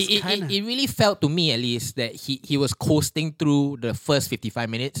 it was kind of It really felt to me at least that he was coasting through the first 55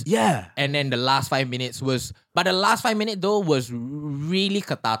 minutes. yeah. And then the last 5 minutes was, but the last 5 minutes though was really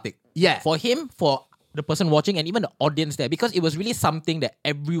cathartic. Yeah. For him, for the person watching, and even the audience there, because it was really something that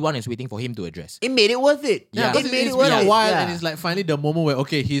everyone is waiting for him to address. It made it worth it. Yeah. It made It's it worth been it. a while, Yeah. and it's like finally the moment where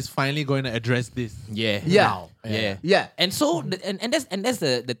he's finally going to address this. Yeah. Yeah. Now. Yeah. Yeah. And so, and that's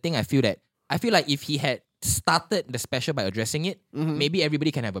the thing I feel like if he had started the special by addressing it, maybe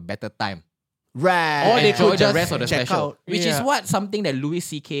everybody can have a better time. Right. Or they Enjoy could the just rest of the check special. out. Which Yeah. is something that Louis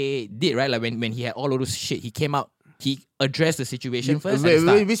C.K. did, right? Like when he had all of those shit, he came out, he addressed the situation first. Wait, and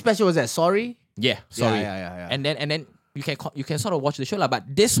start. which special was that? Sorry. Yeah, sorry. Yeah. And then you can sort of watch the show lah. But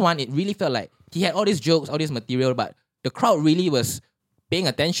this one, it really felt like he had all these jokes, all this material, but the crowd really was paying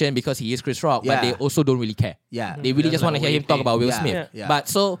attention because he is Chris Rock, but Yeah. they also don't really care. Yeah. They really just want to hear him talk about Will Yeah. Smith. Yeah. But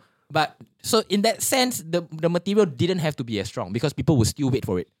so in that sense, the material didn't have to be as strong because people would still wait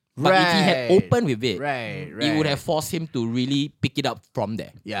for it. But if he had Right. opened with it, Right. it would have forced him to really pick it up from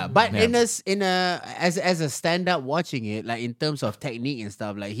there. Yeah, but Yeah. as a stand up watching it, like in terms of technique and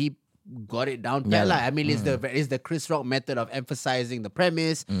stuff, like he got it down pat. Yeah, Like, like, I mean, it's the Chris Rock method of emphasizing the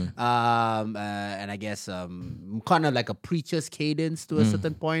premise, and I guess kind of like a preacher's cadence to a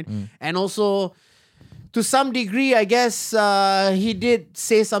certain point, and also to some degree, I guess he did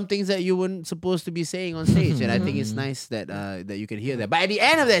say some things that you weren't supposed to be saying on stage, and I think it's nice that that you can hear that. But at the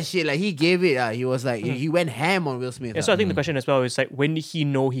end of that shit, like he gave it. He was like he went ham on Will Smith. Yeah, so I think the question as well is like, when did he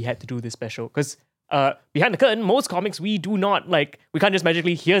know he had to do this special? Because behind the curtain, most comics we do not we can't just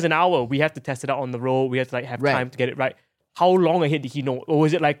magically, here's an hour. We have to test it out on the road. We have to have Right. time to get it right. How long ahead did he know? Or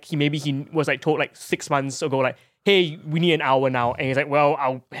was it like he was told 6 months ago, like, hey, we need an hour now, and he's like, well,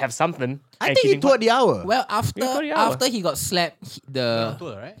 I'll have something. I And think he didn't toured the hour. Well, Yeah, after he got slapped,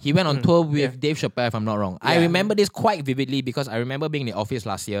 tour, right? he went on tour with Dave Chappelle, if I'm not wrong. I remember this quite vividly because I remember being in the office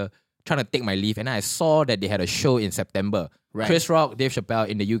last year trying to take my leave, and I saw that they had a show in September. Right. Chris Rock, Dave Chappelle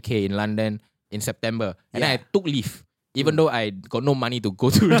in the UK, in London, in September. And Yeah. I took leave, even though I got no money to go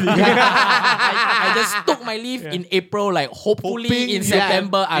to the leave. I just took my leave in April, like hopefully Hoping in you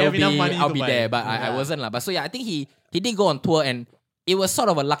September have enough money I'll to be buy there, it. but I wasn't. But so yeah, I think he did go on tour, and it was sort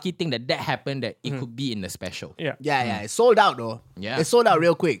of a lucky thing that happened, that it could be in the special. Yeah. Yeah, it sold out though. Yeah. It sold out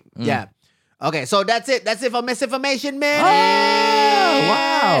real quick. Yeah. Okay, so that's it. That's it for Misinformation Minute.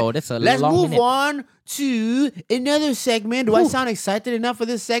 Wow, that's a Let's long move minute. on to another segment. Do I sound excited enough for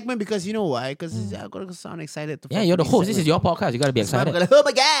this segment? Because you know why? Because I'm gonna sound excited. Yeah, you're the host. This is your podcast. You gotta be excited. Oh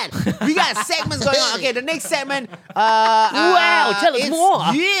my god, we got segments going on. Okay, the next segment. Wow, tell us more.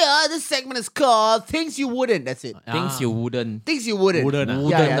 Yeah, this segment is called "Things You Wouldn't." That's it. Things you wouldn't. Things you wouldn't. Wouldn't, Yeah,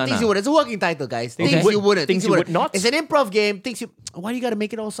 Wouldn't, things you wouldn't. It's a working title, guys. Things Okay. you wouldn't. Things you would not? It's an improv game. Things you. Why do you gotta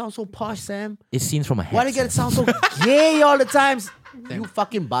make it all sound so posh, Sam? It's scenes from a hat. Why do you gotta sound so gay all the time? You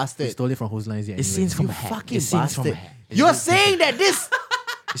fucking He bastard. stole it from Whose Lines? Yeah, It's anyway. scenes from You a hat. fucking It's scenes from a bastard. hat. You're saying that this.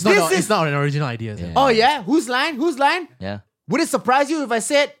 It's not, this is- it's not an original idea. Sam. Oh yeah, whose line? Whose line? Yeah. Would it surprise you if I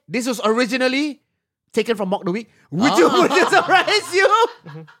said this was originally taken from Mock the Week? Would it surprise you?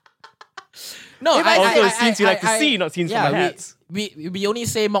 No, If I Also, say- it's scenes you like to see, not scenes from a hat. We only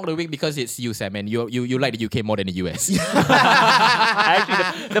say mock the week because it's you, Sam, and you like the UK more than the US.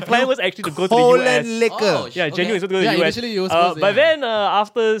 Actually, the plan was actually to go to the Poland US. liquor. Oh, Yeah, genuinely supposed to go to Yeah, the US. initially you were supposed to, But yeah. then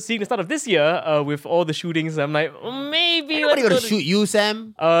after seeing the start of this year, with all the shootings, I'm like, maybe Anybody let's gonna go shoot you,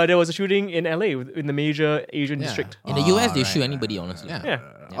 Sam? There was a shooting in LA in the major Asian district. In the US, they shoot anybody, honestly. Yeah.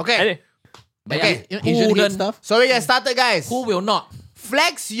 Yeah. Okay. And But Okay. yeah, Asian who hate wouldn't- stuff. So we get started, guys. Who will not?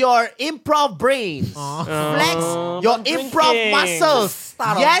 Flex your improv brains. Flex your I'm improv drinking. muscles.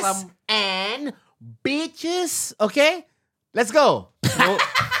 Start on Yes, some- and bitches. Okay, let's go.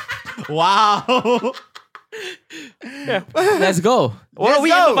 Wow. Let's go. what are we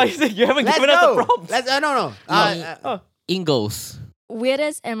Let's go. improvising? You haven't Let's given us go. the prompts. Let's no. Ingalls.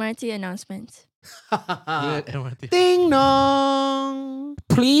 Weirdest MRT announcement. Ding dong.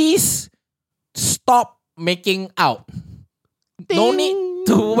 Please stop making out. No Ding. need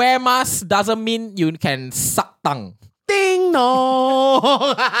to wear mask doesn't mean you can suck tongue. Ding dong.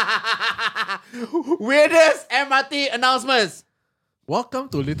 Weirdest MRT announcements. Welcome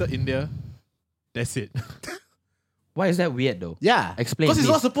to Little India. That's it. Why is that weird though? Yeah. Explain. Because it's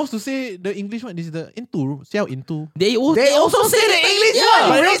please. not supposed to say the English one. This is the into. Xiao into. They They also say the English Yeah.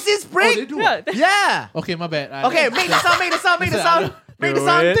 one. Racist Oh, prick. they do. Yeah. Yeah. Okay, my bad. Okay, make the sound, make the sound, make the sound. Make the Do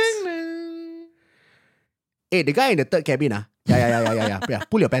sound. it. Ding, ding. Hey, the guy in the third cabin, yeah.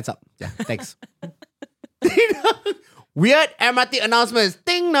 Pull your pants up. Yeah, thanks. Ding dong. Weird MRT announcements.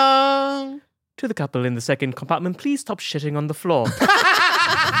 Ding dong. To the couple in the second compartment, please stop shitting on the floor.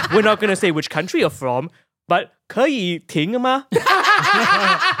 We're not gonna say which country you're from, but 可以停吗?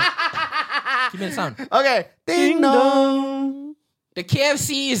 Give me the sound. Okay. Ding dong. The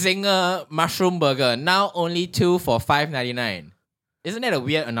KFC Zinger mushroom burger now only 2 for $5.99. Isn't that a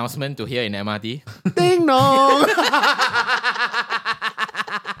weird announcement to hear in MRT? Ding dong.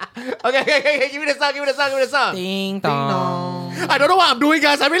 Okay. Give me the sound. Ding dong. I don't know what I'm doing,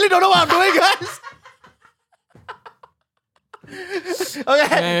 guys. I really don't know what I'm doing, guys.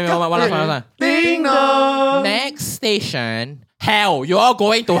 Okay. One last. Ding dong. Next station, hell. You're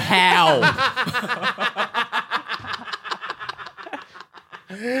going to hell.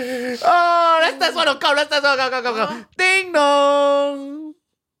 Oh, let's test one. Come. Ding dong.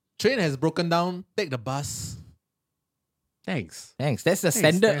 Train has broken down. Take the bus. Thanks. Thanks. That's the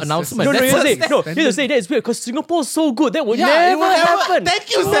standard that's- announcement. No, you That's have to the say, no, you have to say that is weird because Singapore's so good. That would it never will never- happen.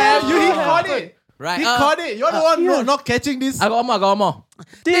 Thank you, Sam. He caught it. Right. He caught it. You're the one not catching this. I got one more.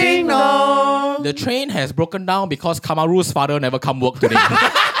 Ding dong. The train has broken down because Kamaru's father never come work today.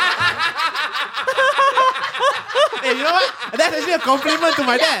 Hey, you know what? That's actually a compliment to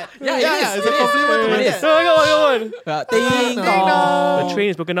my dad. Yeah, it is. It's a compliment to my It dad. is. No, come on. Ding Ding dong. dong. The train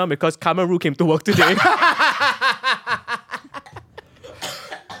is broken down because Kamaru came to work today.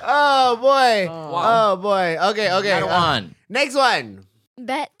 Oh boy. Oh boy. Okay. Another one. Next one.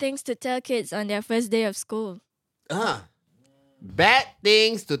 Bad things to tell kids on their first day of school. Bad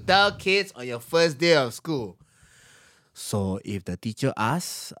things to tell kids on your first day of school. So if the teacher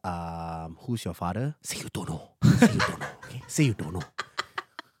asks, who's your father? Say you don't know. Say you don't know. Okay? Say you don't know.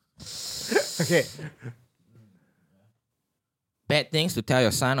 Okay. Bad things to tell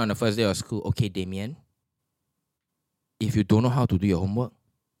your son on the first day of school. Okay, Damien. If you don't know how to do your homework,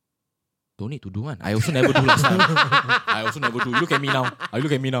 don't need to do one. I also never do last time. I also never do. You look at me now.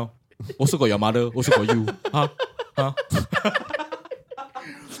 Look at me now. Also got your mother. Also got you. Huh?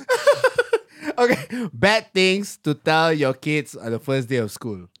 Okay. Bad things to tell your kids on the first day of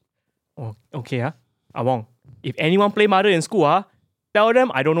school. Oh, okay, Awong. If anyone play mother in school, tell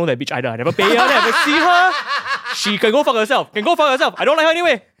them I don't know that bitch either. I never pay her, I never see her. She can go fuck herself. I don't like her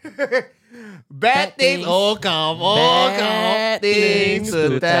anyway. Bad things. Oh, come on. Bad Things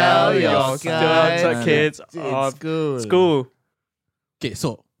to tell your kids in school. School. Okay,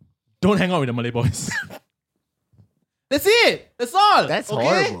 so don't hang out with the Malay boys. That's it. That's all. That's okay?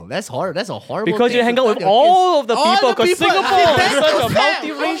 horrible. That's horrible. That's a horrible Because thing you hang to out tell with your all of the All people. the Because people. Singapore See, is that's such a the fact.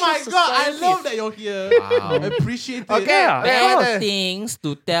 multiracial Oh my god, I society. love that you're here. I appreciate it. Okay. Yeah. Bad things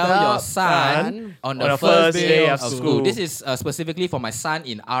to tell your son on the first day of school. This is specifically for my son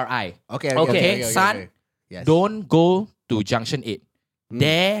in RI. Okay. Son, Yes. don't go to Junction 8.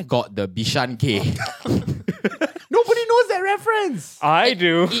 There got the Bishan K. Nobody knows that reference. I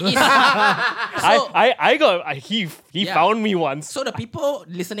do. It is- He Yeah. found me once. So the people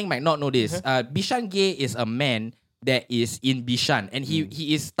listening might not know this. Bishan Gay is a man that is in Bishan and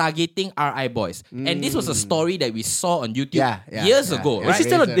he is targeting RI boys. And this was a story that we saw on YouTube years ago. yeah. Right?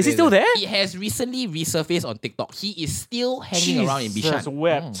 Is he still there? It has recently resurfaced on TikTok. He is still hanging around in Jesus Bishan.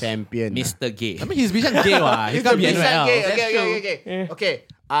 wept. Champion. Mr. Gay. I mean, he's Bishan gay, He can't be anywhere else. Okay.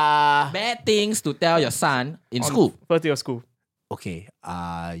 Bad things to tell your son in school. First day of school. Okay.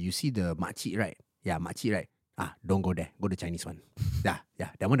 You see the makcik, right? Yeah, makcik, right? Don't go there. Go to Chinese one. Yeah.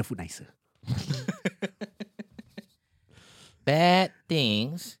 That one the food nicer. Bad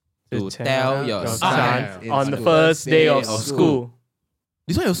things to tell your son. in on the school. first day of of school.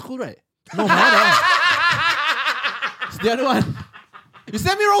 This one your school, right? No, man. It's the other one. You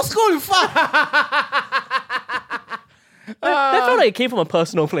sent me wrong school, you fuck. That felt like it came from a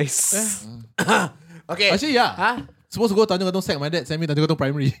personal place. Okay. Actually, yeah. Huh? Supposed to go Tanjung Katong Sec. My dad sent me Tanjung Katong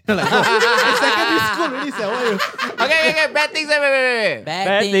Primary. Like, it's secondary school already, sir. Why you? Okay. Bad things. Wait.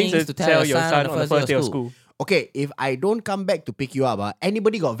 Bad things to tell your son on the first day of school. Okay, if I don't come back to pick you up,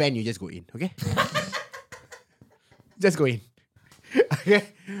 anybody got van, you just go in, okay? Just go in. Okay.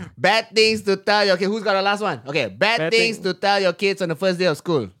 Bad things to tell your kids. Who's got the last one? Okay. Bad things to tell your kids on the first day of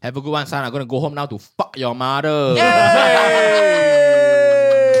school. Have a good one, son. I'm gonna go home now to fuck your mother. I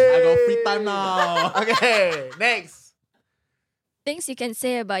got free time now. Okay. Next. Things you can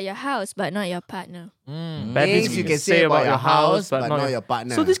say about your house but not your partner. Bad Things you can say about your house, but not your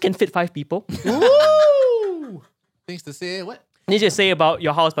partner. So this can fit 5 people. Woo! Things to say, what? You just say about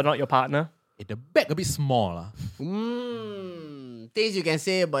your house but not your partner. The bag a bit small. Things you can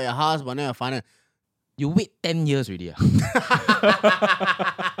say about your house, but not your partner. You wait 10 years already.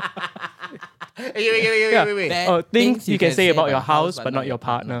 Wait. Bad Things you can say about your house but not your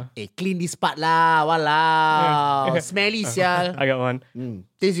partner. Hey, clean this part lah. Walao. Smelly sial. I got one.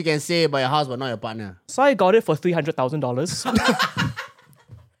 Things you can say about your house, but not your partner. So I got it for $300,000.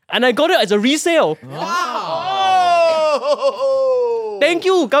 And I got it as a resale. Oh! Thank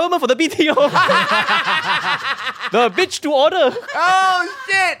you, government, for the BTO. The bitch to order. Oh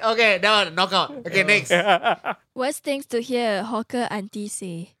shit! Okay, that one knockout. Okay, next. Worst things to hear a hawker auntie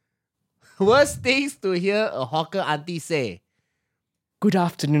say. Worst things to hear a hawker auntie say. Good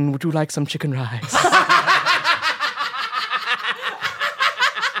afternoon, would you like some chicken rice?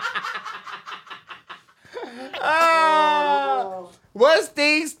 Worst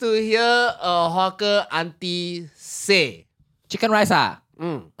things to hear a hawker auntie say. Chicken rice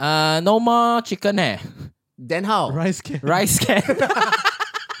no more chicken Then how? Rice can. Rice can.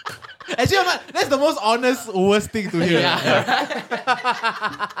 Actually, that's the most honest, worst thing to hear.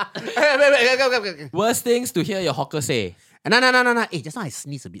 Wait. Worst things to hear your hawker say. No. Hey, just now I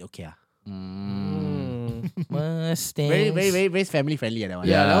sneeze a bit. Okay. Worst things. Very family friendly that one.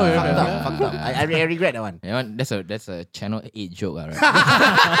 Yeah. Fucked up. I regret that one. That one, that's a Channel 8 joke, right?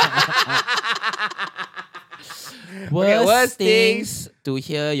 Worst things to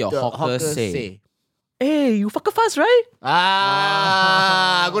hear your The hawker say. Hey, you fucker fast, right?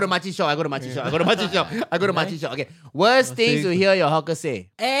 I go to Machi shop. Okay. Worst things to hear your hawker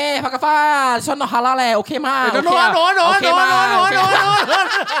say. Eh, hawker fa, this one not halal okay ma. No.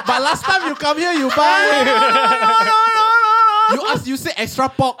 But last time you come here, you buy. You say extra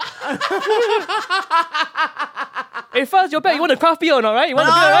pork. Hey, Fuzz, your bet. You want a craft beer or not, right? You want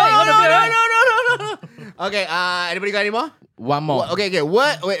a beer, right? You want a beer, right? No. Okay, anybody got any more? One more. Okay.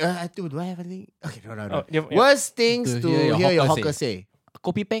 What? Wait, do I have anything? Okay, no. Oh, yeah. Worst things to hear your hawker say.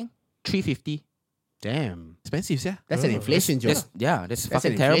 Kopi peng, 350. Damn. Expensive, yeah. That's an inflation joke. That's That's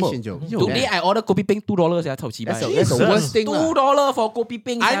fucking an terrible. inflation joke. Today I ordered kopi peng $2. Yeah, That's the worst thing. $2 for kopi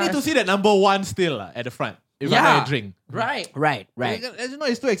peng. I need to see that number one still at the front. If I buy a drink. Right. Right. As you know,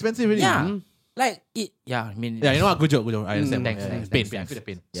 it's too expensive really. Yeah. Like it. Yeah. I mean. Yeah, you know what? Good joke. I understand. Thanks, Yeah, thanks, pain. thanks. I feel the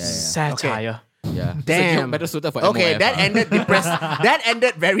pain. Yeah. Satire. Yeah. Damn. So you're better suited for Okay, MOF, that ended That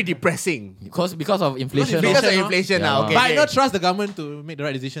ended very depressing. because of inflation. Because of Inflation, inflation no? now. Yeah. Okay. But I okay. don't trust the government to make the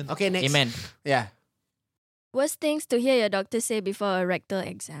right decision. Okay, next. Amen. Yeah. Worst things to hear your doctor say before a rectal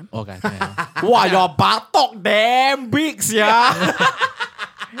exam. Okay. Yeah. Wow, your buttock damn big, yeah.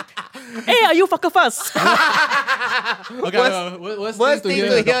 Hey, are you fucker Fuzz? Worst thing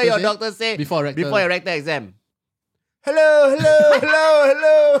to hear your doctor say before a rectal exam. Hello.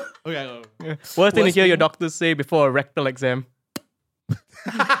 Okay. Worst thing to hear your doctor say before a rectal exam.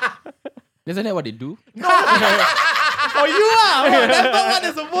 Isn't that what they do? Oh, you are? Oh, that's not what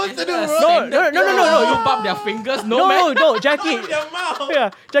they're supposed to do, bro. No. You bump their fingers, no, man. No, Jackie. Your mouth.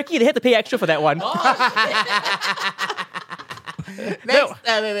 Yeah, Jackie, they had to pay extra for that one. Next.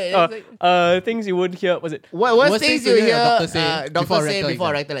 Wait. Things you wouldn't hear. Was it? Worst things you hear doctor say doctor say before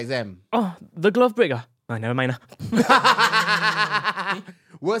before rectal rectal exam. Oh, the glove break. Never mind.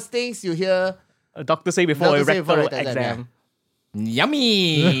 Worst things you hear. A doctor say before Doctor a say rectal before rectal exam.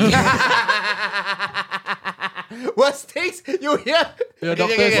 Yummy. Worst things you hear. Your Okay,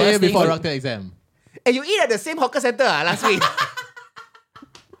 doctor okay, say okay. before rectal exam. And you eat at the same hawker center last week.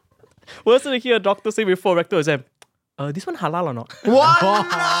 Worst thing to hear a doctor say before rectal exam. This one halal or not? What?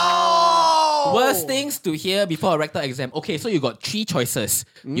 No! Worst things to hear before a rectal exam. Okay, so you got 3 choices.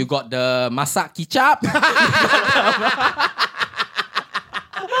 You got the masak kicap.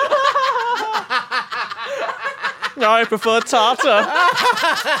 I prefer tartar.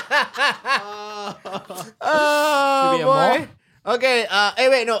 Oh, Should be a boy. more? Okay,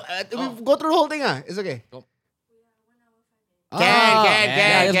 wait, no. We go through the whole thing, It's okay.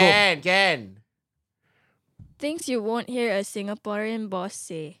 Can. Things you won't hear a Singaporean boss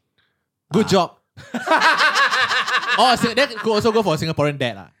say. Good job. That could also go for a Singaporean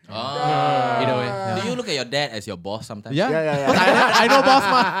dad. Either way. Do you look at your dad as your boss sometimes? Yeah. Yeah. I know boss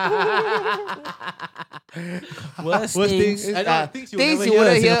ma. Worst Worst things. things. Things you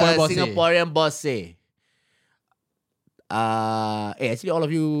wouldn't hear a Singaporean boss say. Actually, all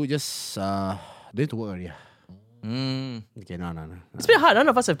of you just need to work already. Okay, no. It's a bit hard. None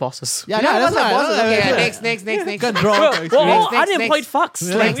of us have bosses. Yeah, Yeah, that's that's our why. bosses. Yeah, Okay, yeah. next. Can't draw. We're all next, unemployed fucks.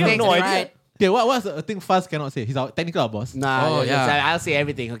 Like, we have no idea. Right. Okay, what's the thing Fuzz cannot say? He's our technical boss. Nah, Oh, yeah. I'll say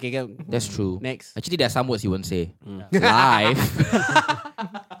everything. Okay, go. That's true. Next. Actually, there are some words you won't say. Live.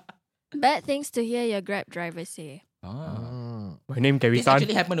 Bad things to hear your Grab driver say. My name Gary This Tan.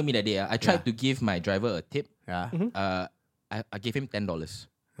 actually happened to me that day. I tried to give my driver a tip. Yeah. I gave him $10.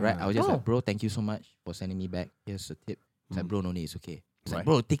 Right? I was just like, bro, thank you so much for sending me back. Here's a tip. It's like, bro, no need, it's okay. It's like,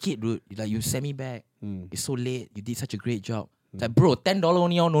 bro, take it, dude. Like, you send me back. It's so late. You did such a great job. It's like, bro, $10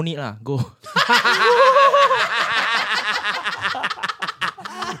 only, no need lah. Go.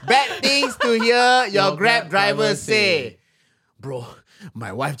 Bad things to hear your Grab driver say. Bro,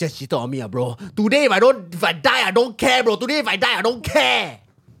 my wife just cheated on me, bro. Today, if I die, I don't care, bro. Today, if I die, I don't care.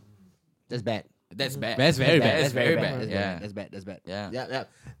 That's bad. That's bad. That's very bad. That's very bad. Yeah. That's bad. Yeah.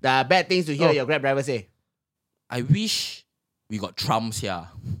 The bad things to hear your Grab driver say. I wish we got Trumps here.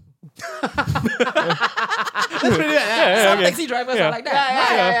 That's pretty bad. Some taxi drivers are like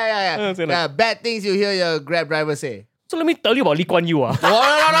that. Yeah. So like- The bad things you hear your Grab driver say. So let me tell you about Lee Kuan Yew. No.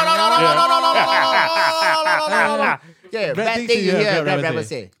 Okay, bad things you hear your Grab driver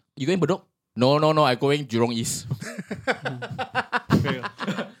say. You going Bedok? No. I going Jurong East.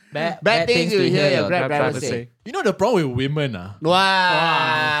 Bad things you hear your Grab driver say. You know the problem with women?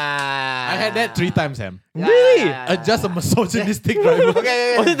 Wow. I had that 3 times, Sam. Really? Just a misogynistic driver.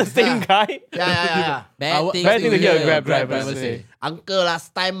 Okay. Was it the same guy? Yeah. Bad things Bad thing to hear a your Grab driver say. Uncle,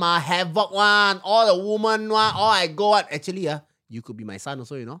 last time havoc one, all the woman one, all I go out. Actually, you could be my son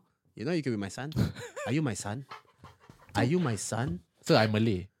also, you know. You know you could be my son. Are you my son? Are you my son? So I'm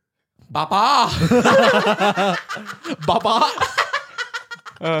Malay. Baba. Baba.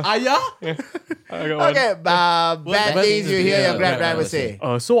 Ayah. I got one. Okay, bad things you hear your Grab driver say.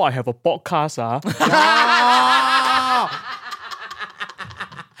 So I have a podcast.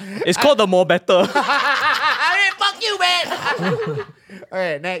 It's called The More Better. Hey, fuck you, man.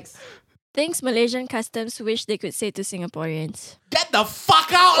 Okay, next. Things Malaysian customs wish they could say to Singaporeans. Get the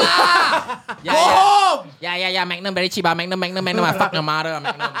fuck out lah! Yeah, Go home! Yeah. Magnum very cheap. Magnum. I fuck your mother.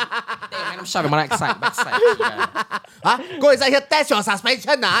 Magnum. Take Magnum shove your mother backside. Yeah. Huh? Go inside here, test your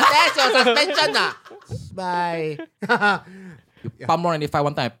suspension. Test your suspension. Bye. You pump 195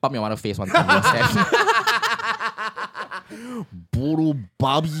 one time. I pump your mother face one time. Bodoh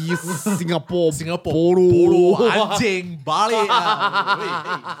babi Singapore. Polo anjing balik lah.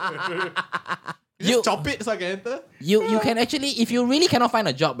 You- Just chop it so I can enter. You can actually, if you really cannot find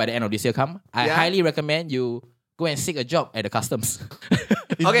a job by the end of this year, I highly recommend you go and seek a job at the customs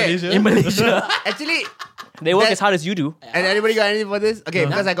in Malaysia. Actually, They work That- as hard as you do. and anybody got anything for this? Okay,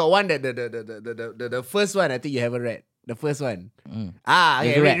 because I got one that the first one I think you haven't read. The first one.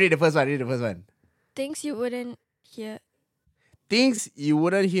 Okay, you read? read the first one. Read the first one. Things you wouldn't hear. Things you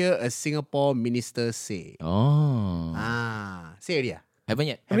wouldn't hear a Singapore minister say. Oh. Say already. Haven't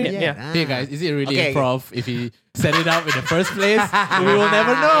yet. Yeah. Hey guys, is it really Okay. improv if he set it up in the first place? We will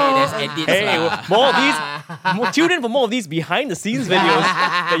never know. There's edits Hey, lah. more of these. Tune in for more of these behind the scenes videos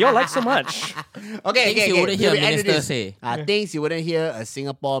that y'all like so much. Okay, Things you wouldn't hear a we ended minister this. say. Things you wouldn't hear a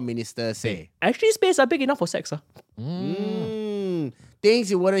Singapore minister say. Actually, space are big enough for sex. Things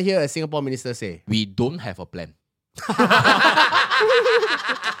you wouldn't hear a Singapore minister say. We don't have a plan.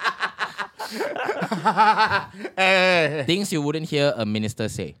 Things you wouldn't hear a minister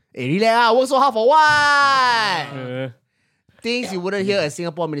say. Relax, work so hard for what? Things you wouldn't hear a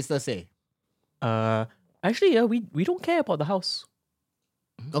Singapore minister say. Actually, we don't care about the house.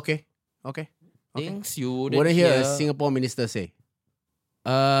 Okay. Things you Wouldn't hear a Singapore minister say.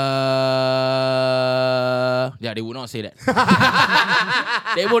 Yeah, they would not say that.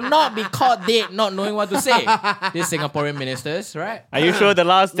 They would not be caught dead not knowing what to say. These Singaporean ministers, right? Are you sure the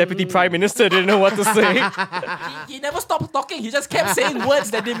last deputy prime minister didn't know what to say? He never stopped talking. He just kept saying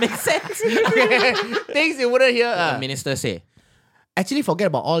words that didn't make sense. Things you wouldn't hear The minister say. Actually, forget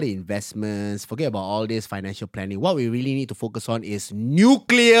about all the investments, forget about all this financial planning. What we really need to focus on is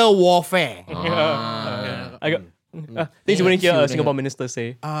nuclear warfare. I got things you wouldn't hear a Singapore minister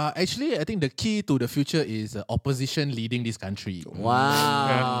say. Actually, I think the key to the future is opposition leading this country.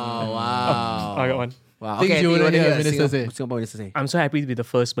 Wow. I got one. Wow. Things you wouldn't hear a minister say. Singapore minister say. I'm so happy to be the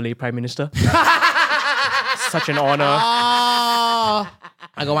first Malay prime minister. Such an honor. I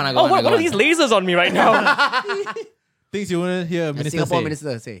got one. What are these lasers on me right now? Things you wouldn't hear a minister Singapore say.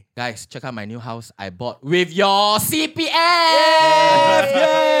 minister say. Guys, check out my new house I bought with your CPF.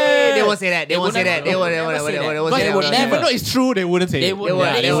 Yay! They won't say that. They won't say that. They won't never say that. say Because that. they would never. Even though it's true, they wouldn't say They it.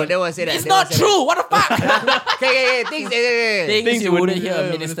 would. They won't say that. It's They not won't say true. What the fuck? that. Okay. Things you wouldn't hear a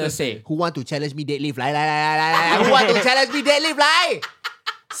minister say. Who want to challenge me deadlift? Lie. Who want to challenge me deadlift? Lie.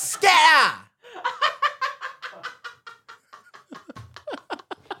 Scared ah.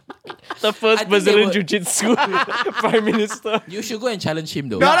 The I first think Brazilian they would- Jiu-Jitsu prime minister. You should go and challenge him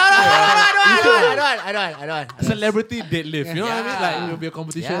though. No. I don't. Celebrity deadlift. You know what I mean? Like, it will be a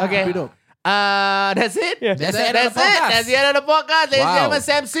competition. Yeah. Okay. Pretty dope. That's it. Yeah. That's the end of the podcast. That's the end of the podcast. Ladies and Wow. gentlemen,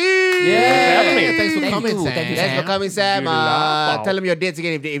 Sam C. Thanks for Thank coming, you. Sam. Thank you, Thanks for coming, Sam. Wow. Tell them your dates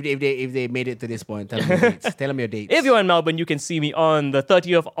again if they made it to this point. Tell them your dates. Tell them your dates. If you're in Melbourne, you can see me on the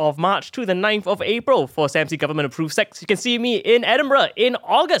 30th of March to the 9th of April for SAMC Government Approved Sex. You can see me in Edinburgh in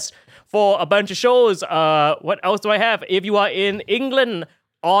August for a bunch of shows. What else do I have? If you are in England,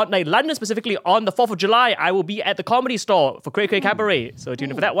 on like London specifically, on the 4th of July, I will be at the Comedy Store for Cray Cray Cabaret. So tune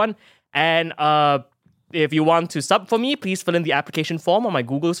in for that one. And if you want to sub for me, please fill in the application form on my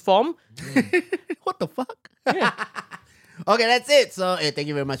Google's form. What the fuck? Okay, that's it. So thank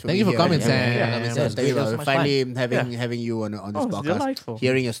you very much for Thank you being for here. coming, Sam. Thank you That was for so much finally having you on this Oh, it's podcast, delightful.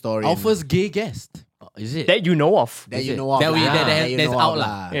 hearing your story. Our first gay guest. Is it? That you know of. that Is you it? know of. That we- lah. that you that's know out of lah.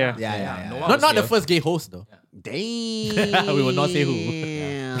 lah. Yeah. Yeah. No Not the here. first gay host though. Damn. We will not say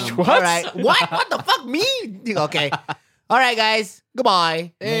who. What? All right. What the fuck me? Okay. All right, guys.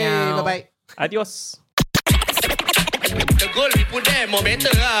 Goodbye. Hey, Meow. bye. Adios. The goal we put there more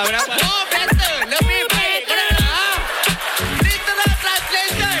better lah. More better. Lebih baik.